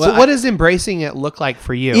experience. So what does embracing it look like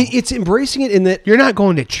for you? It's embracing it in that. You're not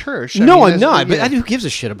going to church. No, I'm that's- not. But yeah. who gives a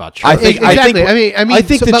shit about church? I think- Exactly. I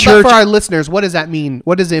think the but church. for our listeners, what does that mean?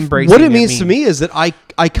 What does embracing? What it means to me is that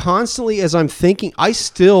I constantly, as I'm thinking,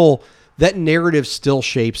 that narrative still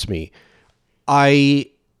shapes me.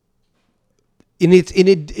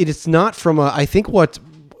 It's not from a. I think what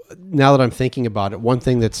now that I'm thinking about it, one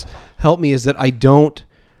thing that's helped me is that I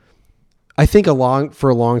think for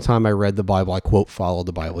a long time I read the Bible. I quote followed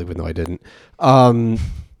the Bible even though I didn't.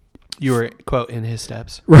 You were quote in his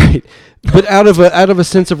steps. Right, but out of a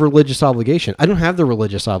sense of religious obligation. I don't have the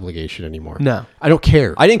religious obligation anymore. No. I don't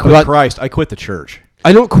care. I didn't quit about- Christ. I quit the church.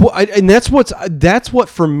 I don't and that's what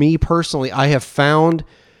for me personally I have found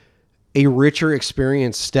a richer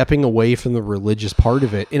experience stepping away from the religious part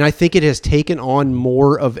of it, and I think it has taken on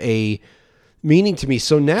more of a meaning to me.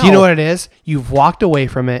 So now, Do you know what it is? You've walked away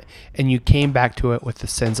from it and you came back to it with the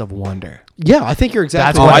sense of wonder. Yeah, I think you're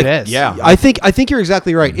exactly That's what right. it is. Yeah. I think you're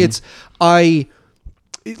exactly right. It's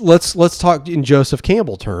let's talk in Joseph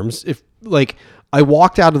Campbell terms. If like I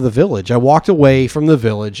walked out of the village, I walked away from the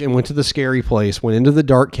village and went to the scary place, went into the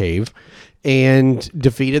dark cave, and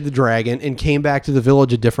defeated the dragon, and came back to the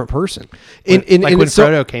village a different person. Like when it's so-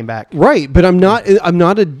 Frodo came back. Right, but I'm not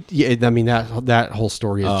a. Yeah, I mean that whole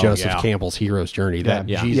story is Joseph yeah. Campbell's hero's journey. That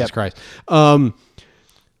Yeah. Jesus Yep. Christ.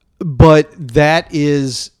 But that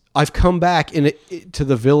is I've come back to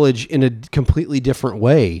the village in a completely different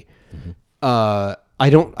way. I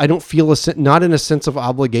don't feel not in a sense of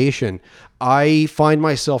obligation. I find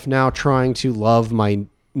myself now trying to love my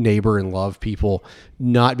neighbor and love people,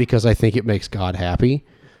 not because I think it makes God happy,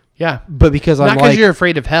 Yeah. but because Not I'm because like, you're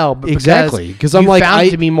afraid of hell, but Exactly, because 'cause I'm you like, found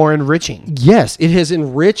it to be more enriching. yes, it has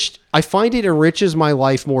enriched. I find it enriches my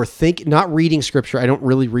life more. Not reading scripture. I don't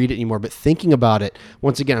really read it anymore, but thinking about it,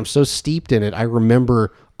 once again, I'm so steeped in it. I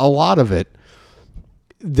remember a lot of it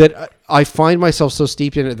that I find myself so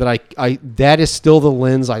steeped in it that I that is still the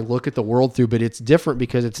lens I look at the world through, but it's different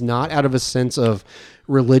because it's not out of a sense of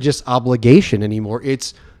religious obligation anymore.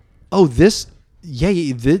 It's, this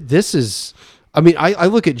is, I mean, I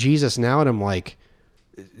look at Jesus now and I'm like,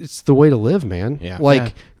 it's the way to live, man. Yeah.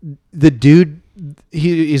 Like the dude,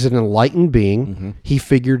 he is an enlightened being. He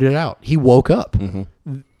figured it out. He woke up.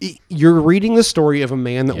 You're reading the story of a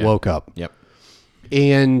man that woke up. Yep.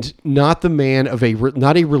 And not the man of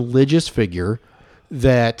not a religious figure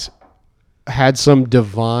that had some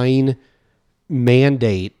divine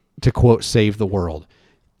mandate to quote save the world.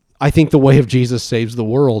 I think the way of Jesus saves the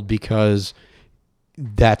world because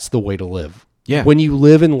that's the way to live. Yeah. When you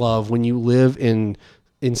live in love, when you live in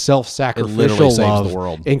self-sacrificial saves love the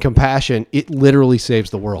world. and compassion, it literally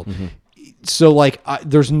saves the world. So like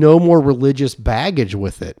there's no more religious baggage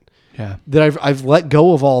with it. Yeah. That I've let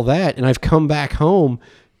go of all that and I've come back home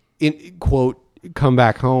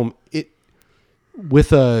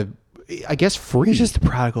with I guess free. He's just a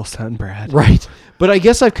prodigal son, Brad. Right. But I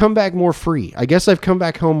guess I've come back more free. I guess I've come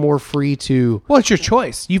back home more free to. Well, it's your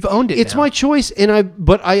choice. You've owned it. It's now. my choice,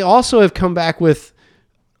 but I also have come back with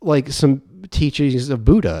like some teachings of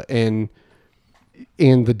Buddha and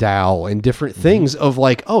the Tao and different things of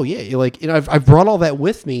like, I've brought all that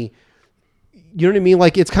with me. You know what I mean?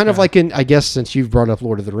 Like it's kind of like I guess since you've brought up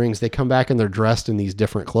Lord of the Rings, they come back and they're dressed in these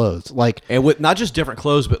different clothes, like And with not just different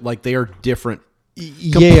clothes, but like they are different.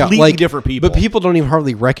 completely different people. But people don't even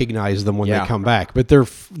hardly recognize them when they Yeah. come back. But they're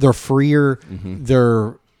freer.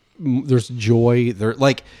 There's joy. They're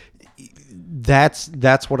like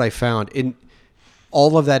that's what I found, and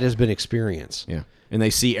all of that has been experience. Yeah. And they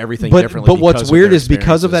see everything But differently. what's because of weird their is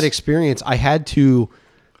because of that experiences. experience, I had to,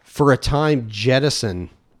 for a time, jettison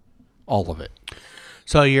all of it.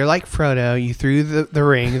 So you're like Frodo. You threw the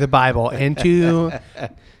ring, the Bible, into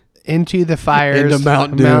the fires, Into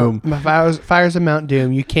Mount Doom. Fires of Mount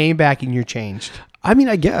Doom. You came back and you're changed. I mean,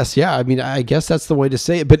 I guess, yeah. I mean, I guess that's the way to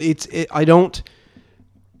say it. But I don't.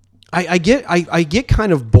 I get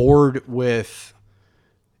kind of bored with.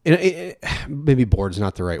 Maybe bored's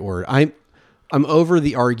not the right word. I'm over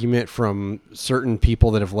the argument from certain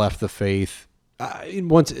people that have left the faith.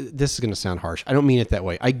 This is going to sound harsh. I don't mean it that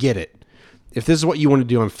way. I get it. If this is what you want to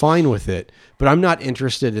do, I'm fine with it. But I'm not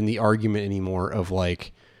interested in the argument anymore of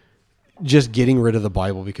like just getting rid of the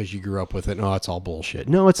Bible because you grew up with it. No, it's all bullshit.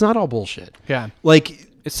 No, it's not all bullshit. Yeah. Like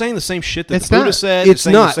It's saying the same shit that It's the Buddha not. said. It's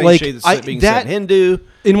saying not. the same Like, shit that's I- being that- said in Hindu.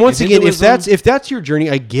 And once in again, Hinduism. if that's your journey,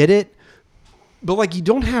 I get it. But like, you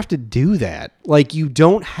don't have to do that. Like, you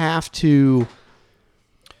don't have to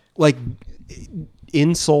like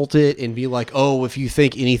insult it and be like, oh, if you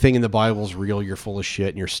think anything in the Bible is real, you're full of shit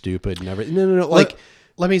and you're stupid and everything. No. Like,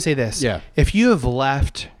 let me say this. Yeah. If you have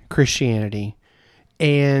left Christianity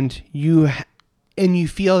and you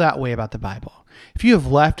feel that way about the Bible, if you have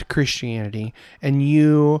left Christianity and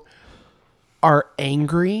you are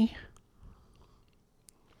angry,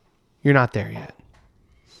 you're not there yet.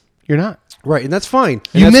 You're not. right, and that's fine.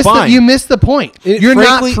 You that's missed fine. you missed the point. You're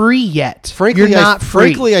frankly- not free yet. Frankly, you're not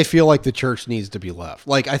free. Frankly, I feel like the church needs to be left.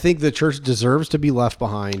 Like, I think the church deserves to be left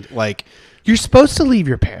behind. Like, You're supposed to leave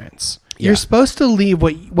your parents. Yeah. You're supposed to leave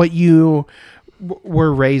what you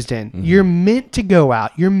were raised in. You're meant to go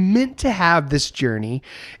out. You're meant to have this journey.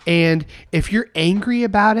 And if you're angry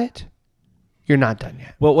about it, you're not done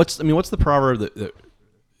yet. Well, what's the proverb that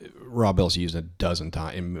Rob Bell's used a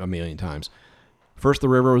million times? First, the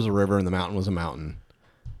river was a river, and the mountain was a mountain,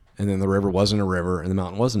 and then the river wasn't a river, and the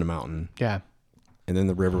mountain wasn't a mountain, Yeah. and then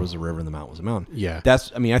the river was the river, and the mountain was a mountain. Yeah.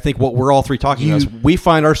 That's. I mean, I think what we're all three talking about is we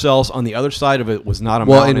find ourselves on the other side of it was not a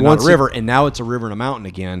Well, mountain and and not once a river, and now it's a river and a mountain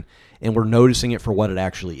again, and we're noticing it for what it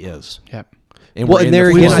actually is. Yep. And Well, we're and in there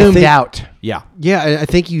the We again, I flow. zoomed think- out. Yeah. Yeah, I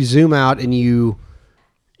think you zoom out and you.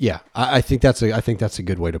 Yeah, I think that's a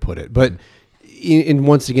good way to put it. But in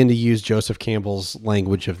once again, to use Joseph Campbell's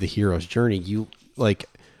language of the hero's journey, you like.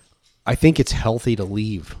 I think it's healthy to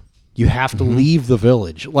leave. You have to leave the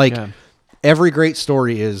village. Like every great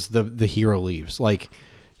story is the hero leaves. Like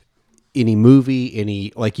any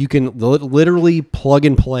movie, you can literally plug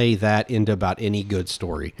and play that into about any good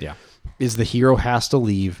story. Yeah. Is the hero has to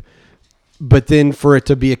leave. But then for it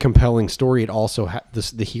to be a compelling story, it also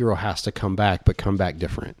the hero has to come back, but come back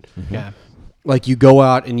different. Yeah. Like you go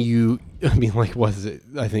out and what is it?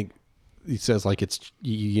 I think he says like it's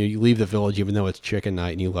you leave the village even though it's chicken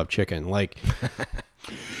night and you love chicken. Like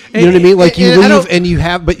you know what I mean? Like you and I leave don't- and you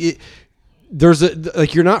have, but there's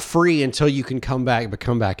you're not free until you can come back, but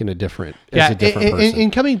come back in a different as a different person.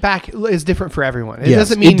 and coming back is different for everyone. It Yes,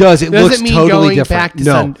 doesn't it mean does. It doesn't looks mean totally going different. back to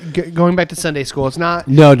No. going back to Sunday school. It's not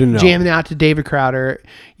No. jamming out to David Crowder.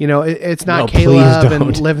 You know, it's not No, please Caleb don't.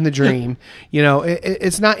 and living the dream. You know,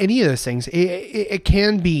 it's not any of those things. It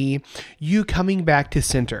can be you coming back to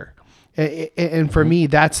center. And for me,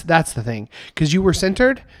 that's the thing, because you were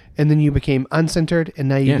centered and then you became uncentered, and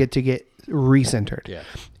now you get to get recentered. Yeah.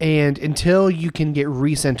 And until you can get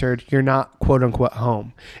recentered, you're not quote unquote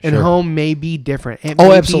home. And home may be different. It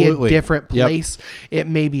may absolutely. be a different Yep. place. It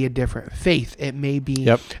may be a different faith. It may be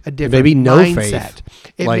Yep. a different Maybe no mindset. faith.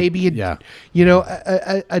 It Like, may be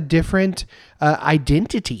a different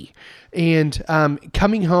identity. And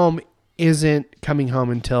coming home isn't coming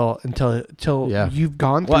home until Yeah. you've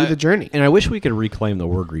gone through the journey. And I wish we could reclaim the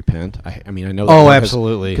word repent. I mean, I know. Oh, word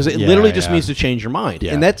absolutely. because it Yeah, literally just yeah. means to change your mind.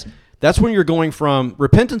 Yeah. And that's when you're going from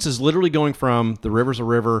repentance is literally going from the river's a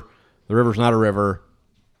river, the river's not a river,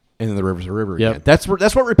 and then the river's a river Yep. again. That's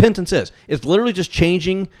what repentance is. It's literally just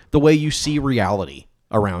changing the way you see reality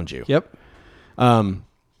around you. Yep.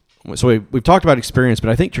 So we've talked about experience, but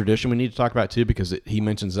I think tradition we need to talk about too, because he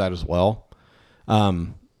mentions that as well.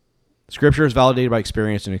 Scripture is validated by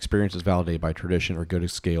experience, and experience is validated by tradition, or good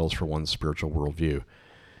scales for one's spiritual worldview.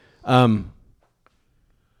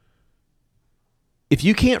 If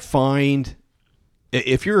you can't find,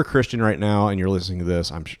 if you're a Christian right now and you're listening to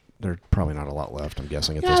this, there's probably not a lot left, I'm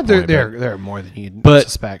guessing, at this point. but there are more than you'd But-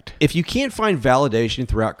 suspect. if you can't find validation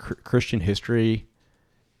throughout Christian history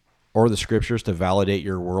or the scriptures to validate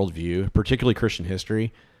your worldview, particularly Christian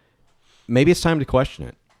history, maybe it's time to question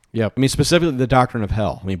it. Yep. I mean, specifically the doctrine of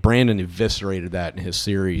hell. I mean, Brandon eviscerated that in his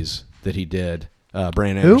series that he did.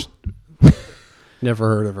 Brandon Who? Anderson. Never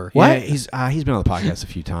heard of her. Yeah, he's been on the podcast a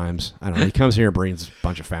few times. I don't know. He comes here and brings a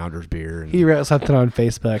bunch of Founders beer. And He wrote something on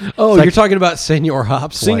Facebook. Oh, It's like, you're talking about Senior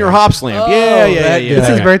Hops. Senior Hop Slam. yeah. it's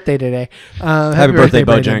his birthday today. Happy birthday,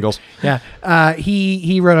 Brandon. Bojangles. Yeah.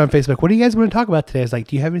 He wrote on Facebook, what do you guys want to talk about today? I was like,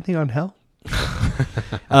 do you have anything on hell?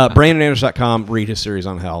 BrandonAnders.com. Read his series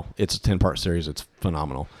on hell. It's a 10-part series. It's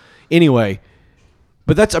phenomenal. Anyway,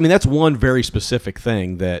 but that's one very specific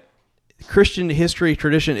thing that Christian history,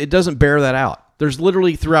 tradition, it doesn't bear that out. There's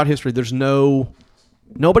literally throughout history,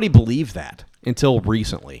 nobody believed that until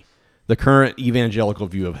recently, the current evangelical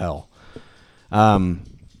view of hell. And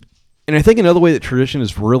I think another way that tradition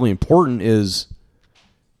is really important is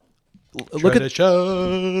look at,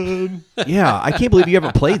 yeah, I can't believe you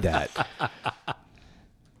haven't played that.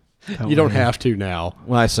 You don't have to now.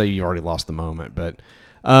 Well, I say you already lost the moment, but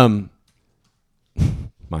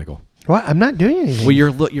Michael, What? I'm not doing anything. well,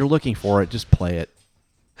 you're looking for it. Just play it.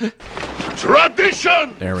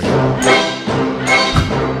 Tradition! There we go.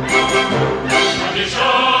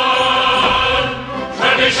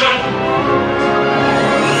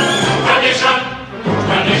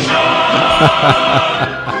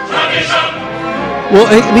 Well,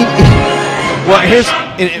 I mean, Well, here's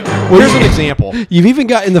an example. you've even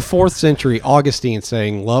got in the 4th century Augustine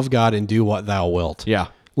saying, "Love God and do what thou wilt." Yeah,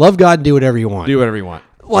 Love God and do whatever you want. do whatever you want.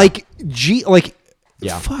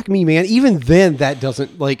 Yeah. Fuck me, man. Even then, that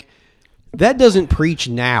doesn't preach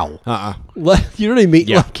now. You know what I mean?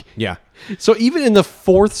 Yeah, yeah, So even in the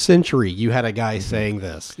 4th century, you had a guy saying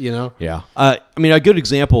this. You know? yeah. I mean, a good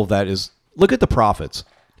example of that is look at the prophets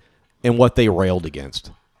and what they railed against.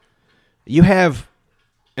 You have,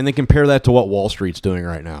 and then compare that to what Wall Street's doing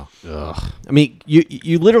right now. Ugh. I mean,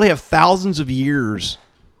 you literally have thousands of years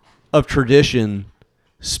of tradition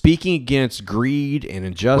speaking against greed and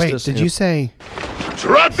injustice. Wait, did you say?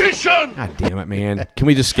 Tradition! God damn it, man. Can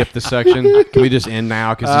we just skip this section? Can we just end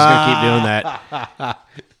now? Because he's going to keep doing that.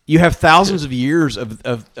 You have thousands of years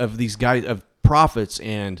of these guys, of prophets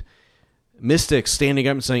and mystics standing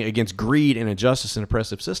up and saying against greed and injustice and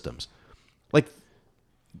oppressive systems. Like,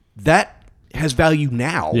 that has value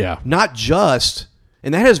now. Yeah. Not just,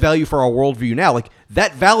 and that has value for our worldview now. Like,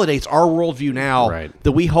 that validates our worldview now. Right.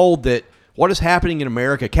 That we hold that what is happening in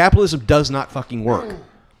America, capitalism does not fucking work.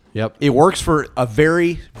 Yep. It works for a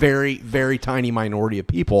very, very, very tiny minority of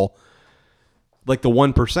people, like the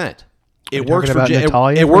 1%. It works talking for about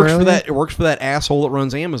Natalia it from works for earlier? that. It works for that asshole that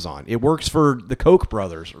runs Amazon. It works for the Koch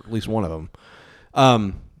brothers, or at least one of them.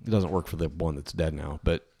 It doesn't work for the one that's dead now,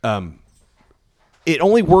 but it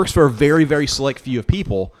only works for a very, very select few of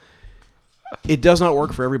people. It does not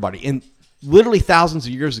work for everybody. And literally thousands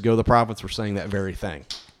of years ago, the prophets were saying that very thing,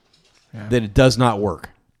 that it does not work.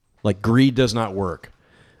 Like, greed does not work.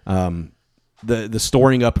 The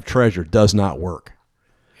storing up of treasure does not work.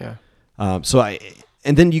 Yeah.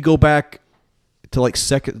 And then you go back to like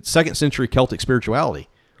second century Celtic spirituality.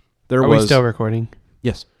 There Are was we still recording?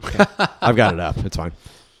 yes, I've got it up. It's fine.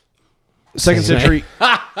 Second century.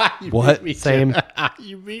 What? Same.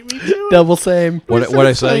 You beat me to it. Double same. What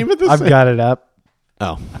I say? I've got it up.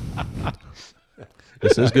 Oh,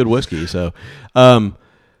 this is good whiskey. So,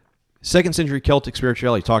 second century Celtic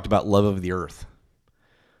spirituality talked about love of the earth.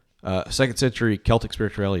 Second century Celtic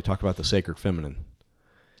spirituality talked about the sacred feminine.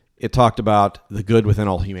 It talked about the good within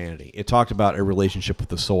all humanity. It talked about a relationship with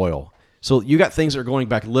the soil. So you got things that are going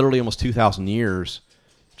back literally almost 2,000 years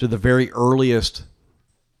to the very earliest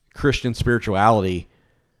Christian spirituality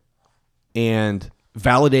and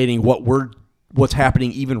validating what's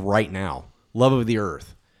happening even right now. Love of the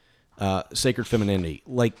earth, sacred femininity,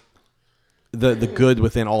 like the good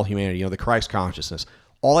within all humanity, you know, the Christ consciousness.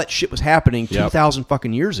 All that shit was happening 2,000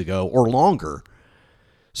 fucking years ago or longer.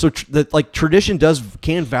 So tradition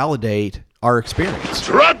can validate our experience.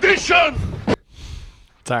 Tradition!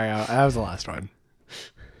 Sorry, that was the last one.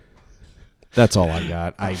 That's all I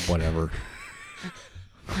got. Whatever.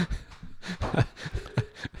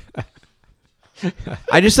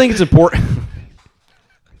 I just think it's important.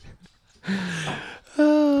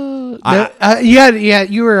 You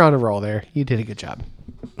were on a roll there. You did a good job.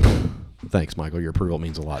 Thanks, Michael. Your approval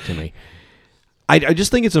means a lot to me. I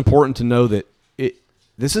just think it's important to know that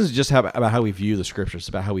this isn't just about how we view the scriptures. It's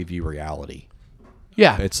about how we view reality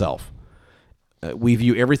Yeah. itself. We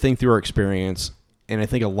view everything through our experience, and I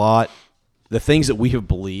think the things that we have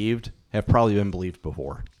believed have probably been believed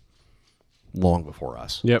before, long before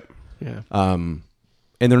us. Yep. Yeah. And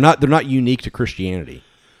they're not unique to Christianity.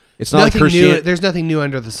 It's not like Nothing new. Christianity. There's nothing new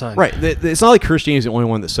under the sun. Right. It's not like Christianity is the only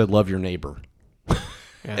one that said love your neighbor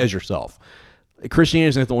as yourself. Christianity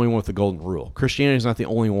is not the only one with the golden rule. Christianity is not the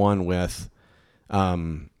only one with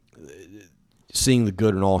seeing the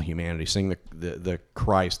good in all humanity, seeing the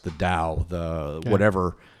Christ, the Tao,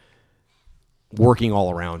 whatever working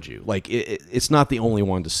all around you. Like it's not the only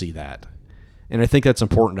one to see that. And I think that's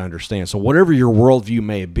important to understand. So whatever your worldview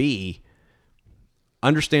may be,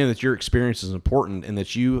 understand that your experience is important and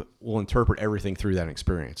that you will interpret everything through that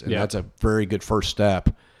experience. And that's a very good first step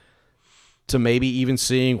to maybe even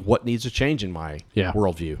seeing what needs to change in my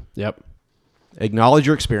worldview. Yep. Acknowledge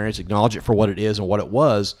your experience, acknowledge it for what it is and what it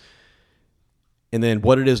was. And then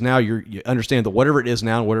what it is now, you understand that whatever it is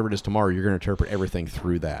now and whatever it is tomorrow, you're going to interpret everything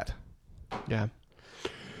through that. Yeah.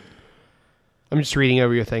 I'm just reading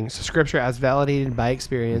over your thing. So scripture as validated by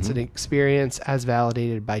experience and experience as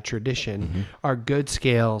validated by tradition are good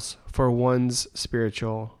scales for one's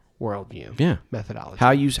spiritual worldview. Yeah. Methodology.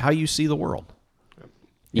 How you see the world.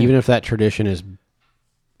 Even if that tradition is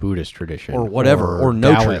Buddhist tradition Or whatever, or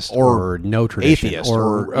no Taoist, or no tradition, atheist,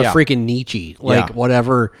 or a yeah. freaking Nietzsche, like Yeah.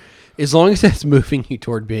 whatever, as long as it's moving you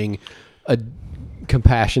toward being a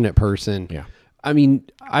compassionate person. Yeah. I mean,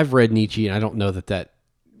 I've read Nietzsche, and I don't know that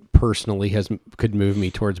personally could move me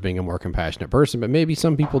towards being a more compassionate person, but maybe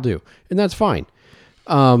some people do, and that's fine.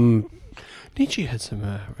 Nietzsche had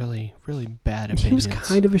some really, really bad opinions. He was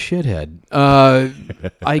kind of a shithead.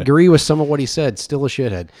 I agree with some of what he said. Still a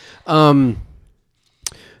shithead.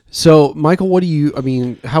 So, Michael,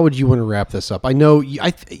 how would you want to wrap this up? I know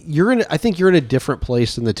I think you're in a different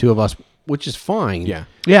place than the two of us, which is fine. Yeah.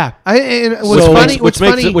 Yeah. What's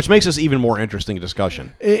Which makes us even more interesting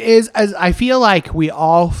discussion. is as I feel like we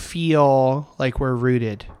all feel like we're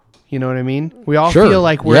rooted. You know what I mean? We all Sure. feel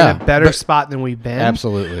like we're in a better spot than we've been.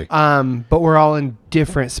 Absolutely. But we're all in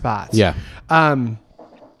different spots. Yeah. I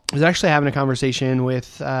was actually having a conversation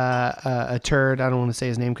with a turd. I don't want to say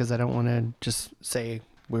his name because I don't want to just say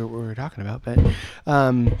what we were talking about. But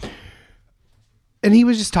and he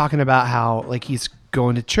was just talking about how like he's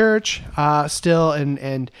going to church still,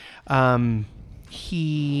 and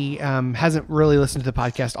he hasn't really listened to the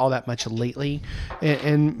podcast all that much lately.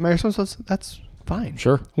 And my response was, fine.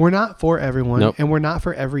 Sure. We're not for everyone, Nope. and we're not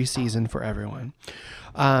for every season for everyone.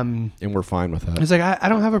 And we're fine with that. It's like I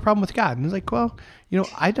don't have a problem with God, and it's like, well,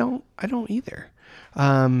 I don't either.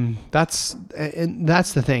 That's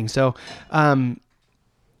the thing. So,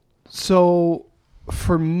 so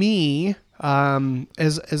for me,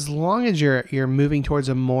 as long as you're moving towards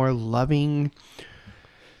a more loving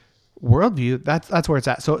worldview, that's where it's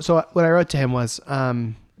at. So what I wrote to him was,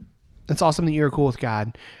 it's awesome that you're cool with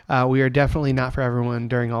God. We are definitely not for everyone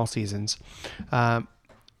during all seasons.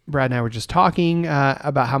 Brad and I were just talking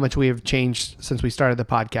about how much we have changed since we started the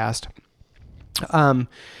podcast. And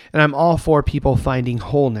I'm all for people finding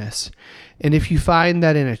wholeness. And if you find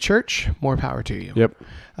that in a church, more power to you. Yep.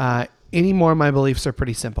 Any more of my beliefs are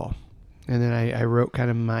pretty simple. And then I wrote kind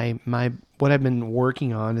of my what I've been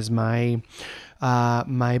working on is my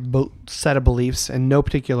set of beliefs in no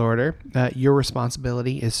particular order. Your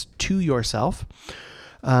responsibility is to yourself.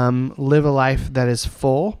 Live a life that is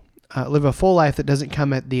full. Live a full life that doesn't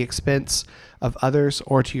come at the expense of others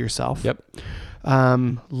or to yourself. Yep.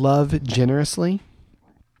 Love generously.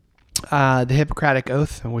 The Hippocratic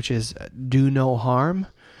Oath, which is do no harm.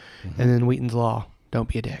 And then Wheaton's Law, don't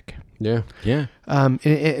be a dick. Yeah. Yeah. And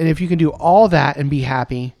if you can do all that and be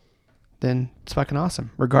happy, then it's fucking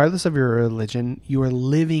awesome. Regardless of your religion, you are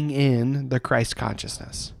living in the Christ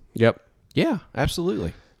consciousness. Yep. Yeah,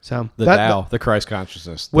 absolutely. So The Tao, the Christ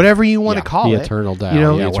consciousness. whatever you want to call the it, eternal Tao. You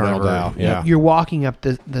know, Yeah, eternal whatever. Tao. you know, Yeah. you're walking up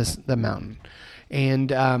the mountain, and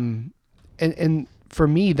for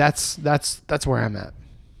me, that's where I'm at.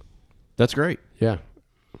 That's great. Yeah.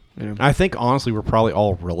 I think honestly, we're probably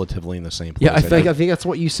all relatively in the same place. Yeah, I think that's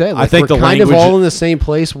what you said. I think we're the kind of language- all in the same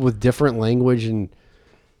place with different language and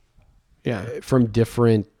from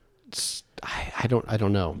different. I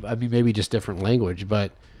don't know. I mean, maybe just different language,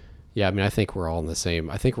 but yeah, I mean, I think we're all in the same.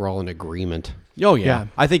 I think we're all in agreement. Oh yeah. Yeah.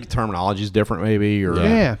 I think terminology is different, maybe. Or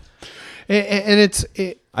Yeah. And it's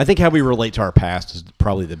I think how we relate to our past is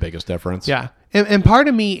probably the biggest difference. yeah, and part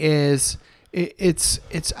of me is it's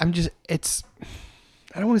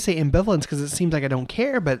I don't want to say ambivalence because it seems like I don't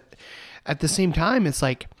care, but at the same time, it's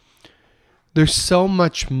like there's so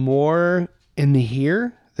much more in the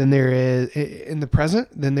here than there is in the present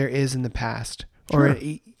than there is in the past or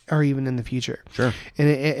even in the future. Sure.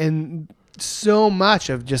 And so much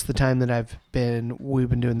of just the time that we've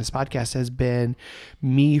been doing this podcast has been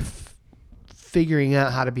me figuring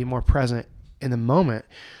out how to be more present in the moment.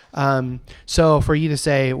 So for you to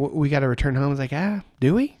say we got to return home, it's like,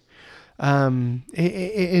 do we? And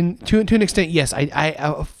to an extent, yes,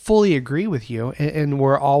 I fully agree with you. And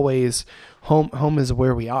we're always home is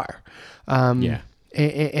where we are.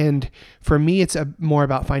 And for me, it's more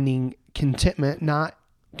about finding contentment, not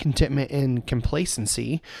contentment in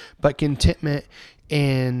complacency, but contentment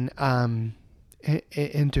in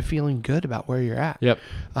into feeling good about where you're at. Yep.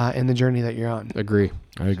 And the journey that you're on. Agree.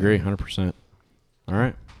 I agree 100%. All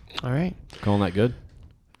right. All right. Calling that good?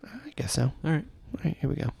 I guess so. All right. All right, here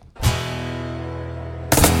we go.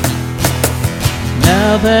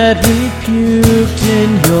 Now that we've puked in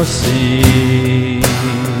your sink,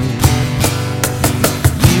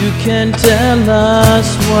 you can tell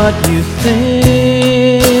us what you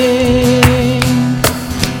think.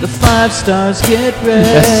 The 5 stars get red.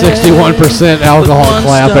 That's 61% alcohol With 1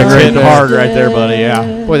 clapping star right Hitting there. hard right there, buddy.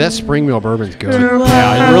 Yeah. Boy, that spring mill bourbon's good.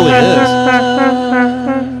 Yeah, it really is.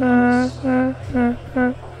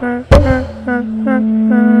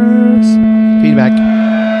 Feedback.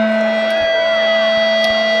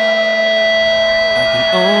 I can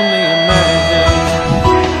only imagine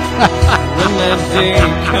when that day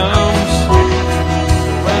comes,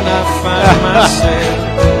 when I find myself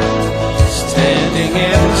standing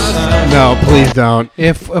in the sun. No, please don't.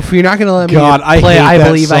 If you're not gonna let me God, I play, hate I that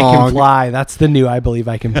believe I can song. fly. That's the new I believe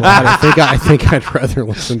I can God, fly. I think I'd rather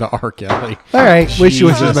listen to R. Kelly. All right, wish you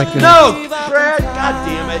wishes. Back then. No, Brad. God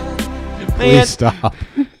damn it. Please stop.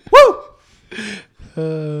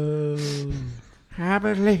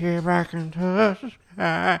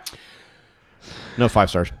 No 5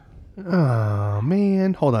 stars. Oh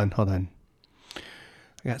man, hold on.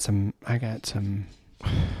 I got some.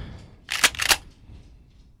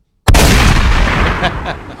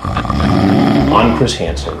 I'm Chris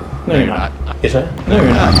Hansen. No, you're not. Is that? No,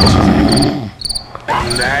 you're not.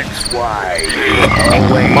 That's why you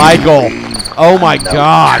always Michael. Oh my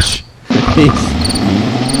gosh.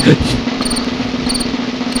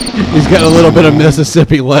 He's got a little bit of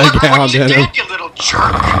Mississippi leg hound in him. you little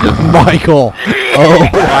jerk. Michael. Oh,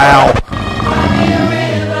 wow.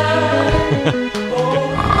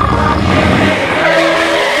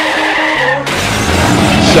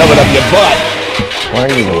 Shove it up your butt. Why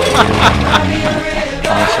are you away?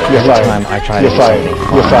 Honestly, You're every fired. time I try to You're do fired.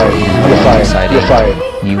 something You're fun, fired. You're fired. exciting, You're fired.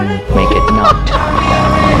 you make it not.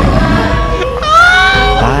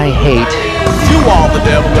 I hate You all the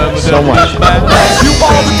devil and the so much. You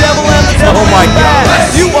all the devil and the devil. Oh my God.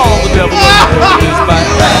 You all the devil and the devil is back.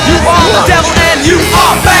 You all the devil and you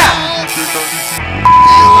are back.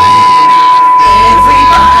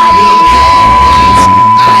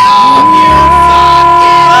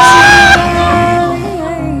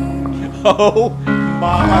 Oh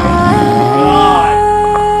my God.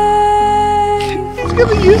 He's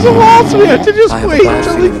gonna use a wall, so we have to just wait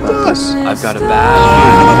until he's done. I've got a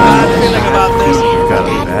bad feeling about this.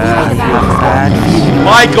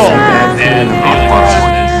 Michael.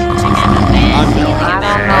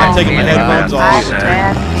 I'm taking my headphones off.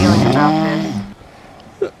 bad feeling about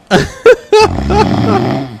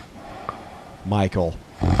this. Michael.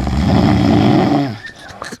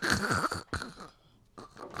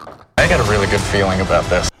 I got a really good feeling about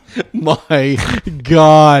this. My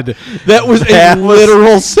God, that was a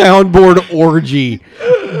literal soundboard orgy.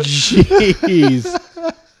 Jeez,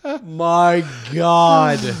 my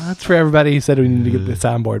God. That's for everybody who said we need to get the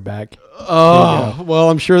soundboard back. Oh, well,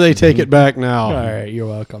 I'm sure they take it back now. All right, you're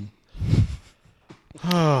welcome.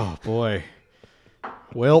 Oh boy.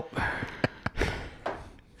 Well,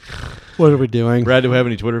 what are we doing? Brad, do we have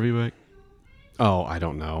any Twitter feedback? Oh, I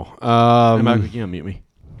don't know. Hey, Michael, you unmute me.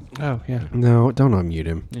 Oh yeah, No, don't unmute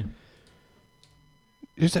him. Yeah.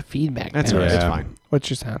 there's a feedback. That's there. all right. It's fine. What's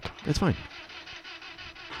your sound? It's fine.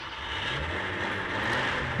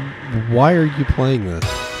 Why are you playing this?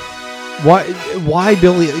 Why,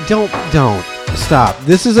 Billy? Don't stop.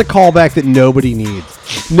 This is a callback that nobody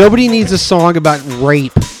needs. Nobody needs a song about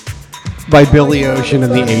rape by Billy Ocean in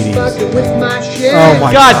the 80s. Oh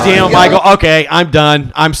my God damn it, Michael. Okay, I'm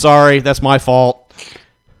done. I'm sorry. That's my fault.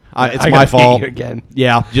 It's I my gotta fault. hate you again.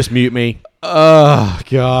 Yeah, just mute me. Oh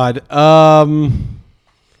God.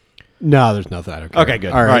 No, there's nothing. I don't care. Okay,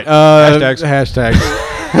 good. All right. All right. Hashtags.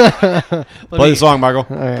 Play the song, Michael.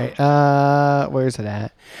 All right. Where's it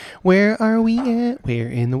at? Where are we at? Where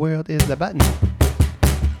in the world is the button?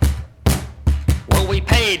 Well, we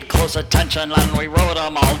paid close attention and we wrote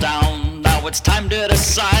them all down. Now it's time to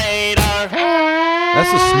decide our...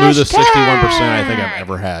 That's the smoothest 61% I think I've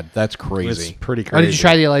ever had. That's crazy. It's pretty crazy. Oh, did you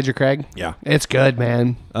try the Elijah Craig? Yeah. It's good,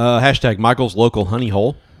 man. Hashtag Michael's local honey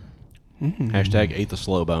hole. Hashtag ate the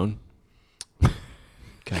slow bone.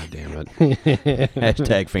 God damn it.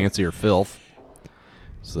 Hashtag fancy or filth.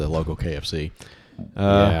 It's the local KFC.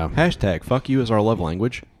 Yeah. Hashtag fuck you is our love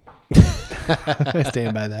language. I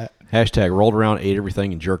stand by that. Hashtag rolled around, ate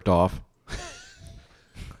everything, and jerked off.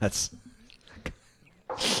 That's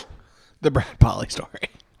The Brad Polly story.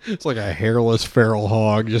 It's like a hairless feral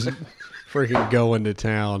hog just freaking going to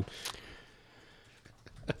town.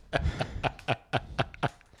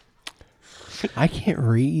 I can't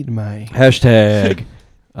read my... hashtag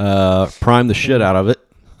prime the shit out of it.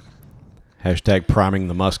 Hashtag priming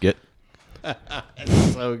the musket.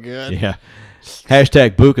 That's so good. Yeah.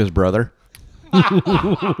 Hashtag Buka's brother.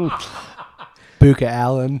 Buka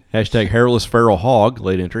Allen. Hashtag hairless feral hog,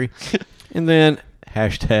 late entry. And then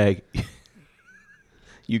hashtag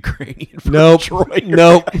Ukrainian Nope. Detroit.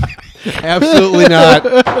 Nope. Absolutely not.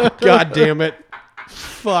 God damn it.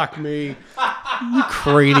 Fuck me.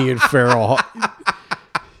 Ukrainian feral hog.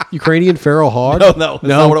 Ukrainian feral hog? No, that's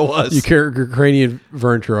not what it was. Ukrainian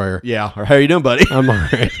Vern Troyer. Yeah. How you doing, buddy? I'm all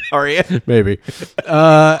right. Are you? Maybe.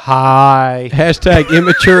 Hi. Hashtag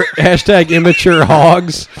immature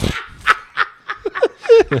hogs.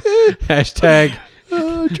 Hashtag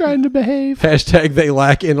Trying to behave. Hashtag they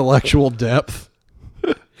lack intellectual depth.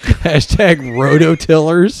 Hashtag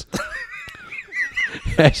rototillers.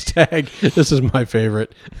 Hashtag, this is my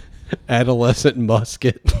favorite, adolescent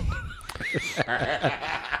musket.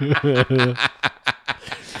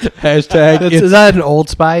 Hashtag, Is that an Old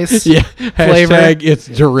Spice? yeah. flavor? Hashtag, it's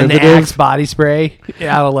An derivative. Axe body spray.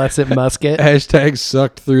 Adolescent musket. Hashtag,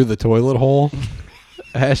 sucked through the toilet hole.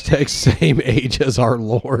 Hashtag, same age as our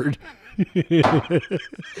Lord.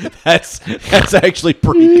 That's actually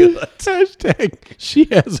pretty good. Hashtag, she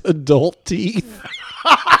has adult teeth.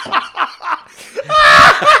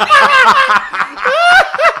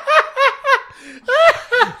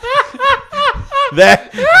 That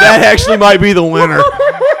actually might be the winner.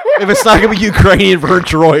 If it's not going to be Ukrainian Vern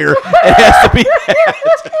Troyer, it has to be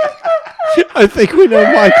that. I think we know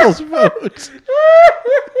Michael's vote.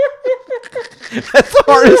 That's the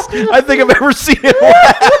hardest I think I've ever seen him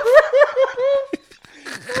laugh.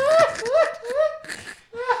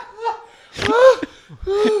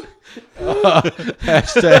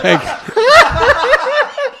 Hashtag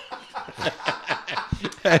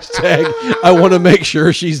Hashtag, I want to make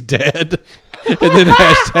sure she's dead. And then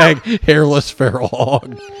hashtag, hairless feral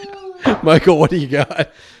hog. Michael, what do you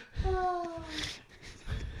got?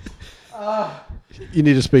 You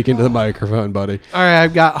need to speak into the microphone, buddy. All right,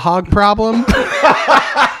 I've got hog problem.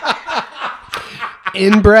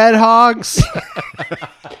 Inbred hogs.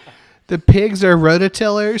 The pigs are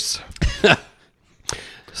rototillers.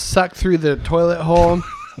 Suck through the toilet hole.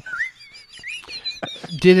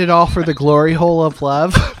 Did it all for the glory hole of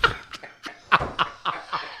love.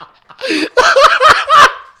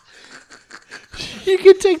 You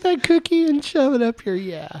can take that cookie and shove it up your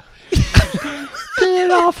Did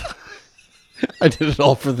it all. I did it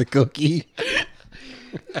all for the cookie.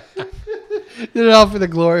 Did it all for the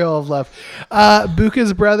glory hole of love.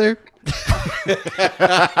 Buka's brother.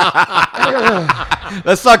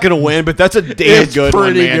 That's not going to win, but that's a damn good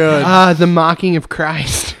one, man. Good. The mocking of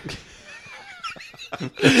Christ.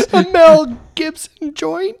 A Mel Gibson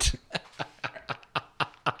joint.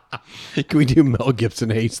 Can we do Mel Gibson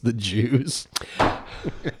hates the Jews?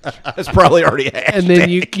 That's probably already a hashtag. And then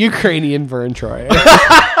Ukrainian Vern Troyer.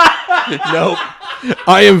 Nope.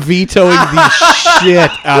 I am vetoing the shit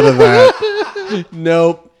out of that.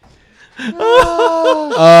 Nope.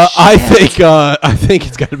 I think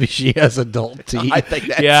it's got to be she has adult teeth. I think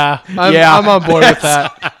that's... Yeah, I'm on board with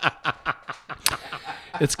that.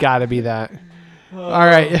 It's got to be that. All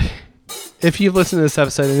right. If you've listened to this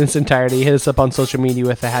episode in its entirety, hit us up on social media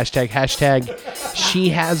with the hashtag she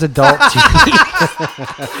has adult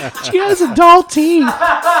teeth. She has adult teeth.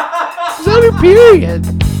 It's on her period.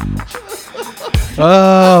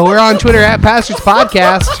 We're on Twitter at Pastors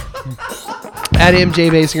Podcast, at MJ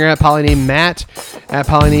Basinger, at Polyname Matt, at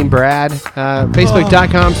Polyname Brad,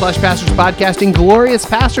 Facebook.com/Pastors Podcasting, Glorious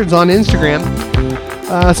Pastors on Instagram.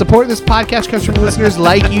 Support this podcast comes from listeners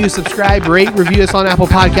like you. Subscribe, rate, review us on Apple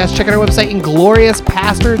Podcasts. Check out our website,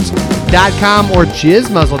 ingloriouspastards.com or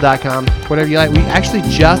jizzmuzzle.com, whatever you like. We actually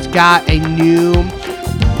just got a new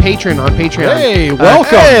patron on Patreon. Hey,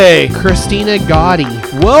 welcome. Hey. Christina Gaudy.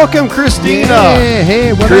 Welcome, Christina. Yeah,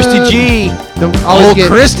 hey, what Christy up? G.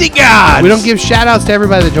 Christy God. We don't give shout outs to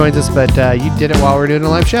everybody that joins us, but you did it while we're doing a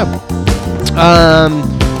live show.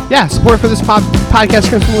 Support for this podcast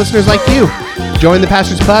comes from listeners like you. Join the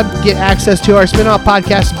Pastors Pub, get access to our spin-off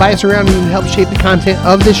podcast, buy us around, and help shape the content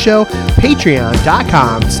of this show.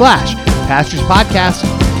 Patreon.com/Pastors Podcast.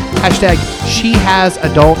 Hashtag she has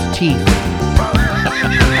adult teeth.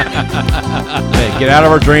 Hey, get out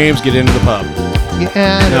of our dreams, get into the pub. Get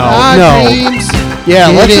out of No, our no. dreams.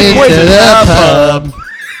 Yeah, Get let's into equate the pub.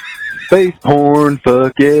 Face porn,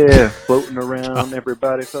 fuck yeah. Floating around,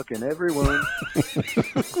 everybody fucking everyone.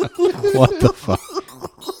 What the fuck?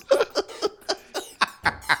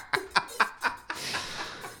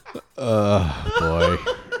 Boy.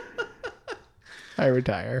 I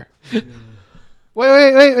retire.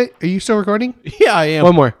 Wait. Are you still recording? Yeah, I am.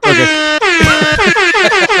 One more. Okay.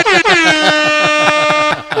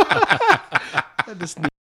 I just need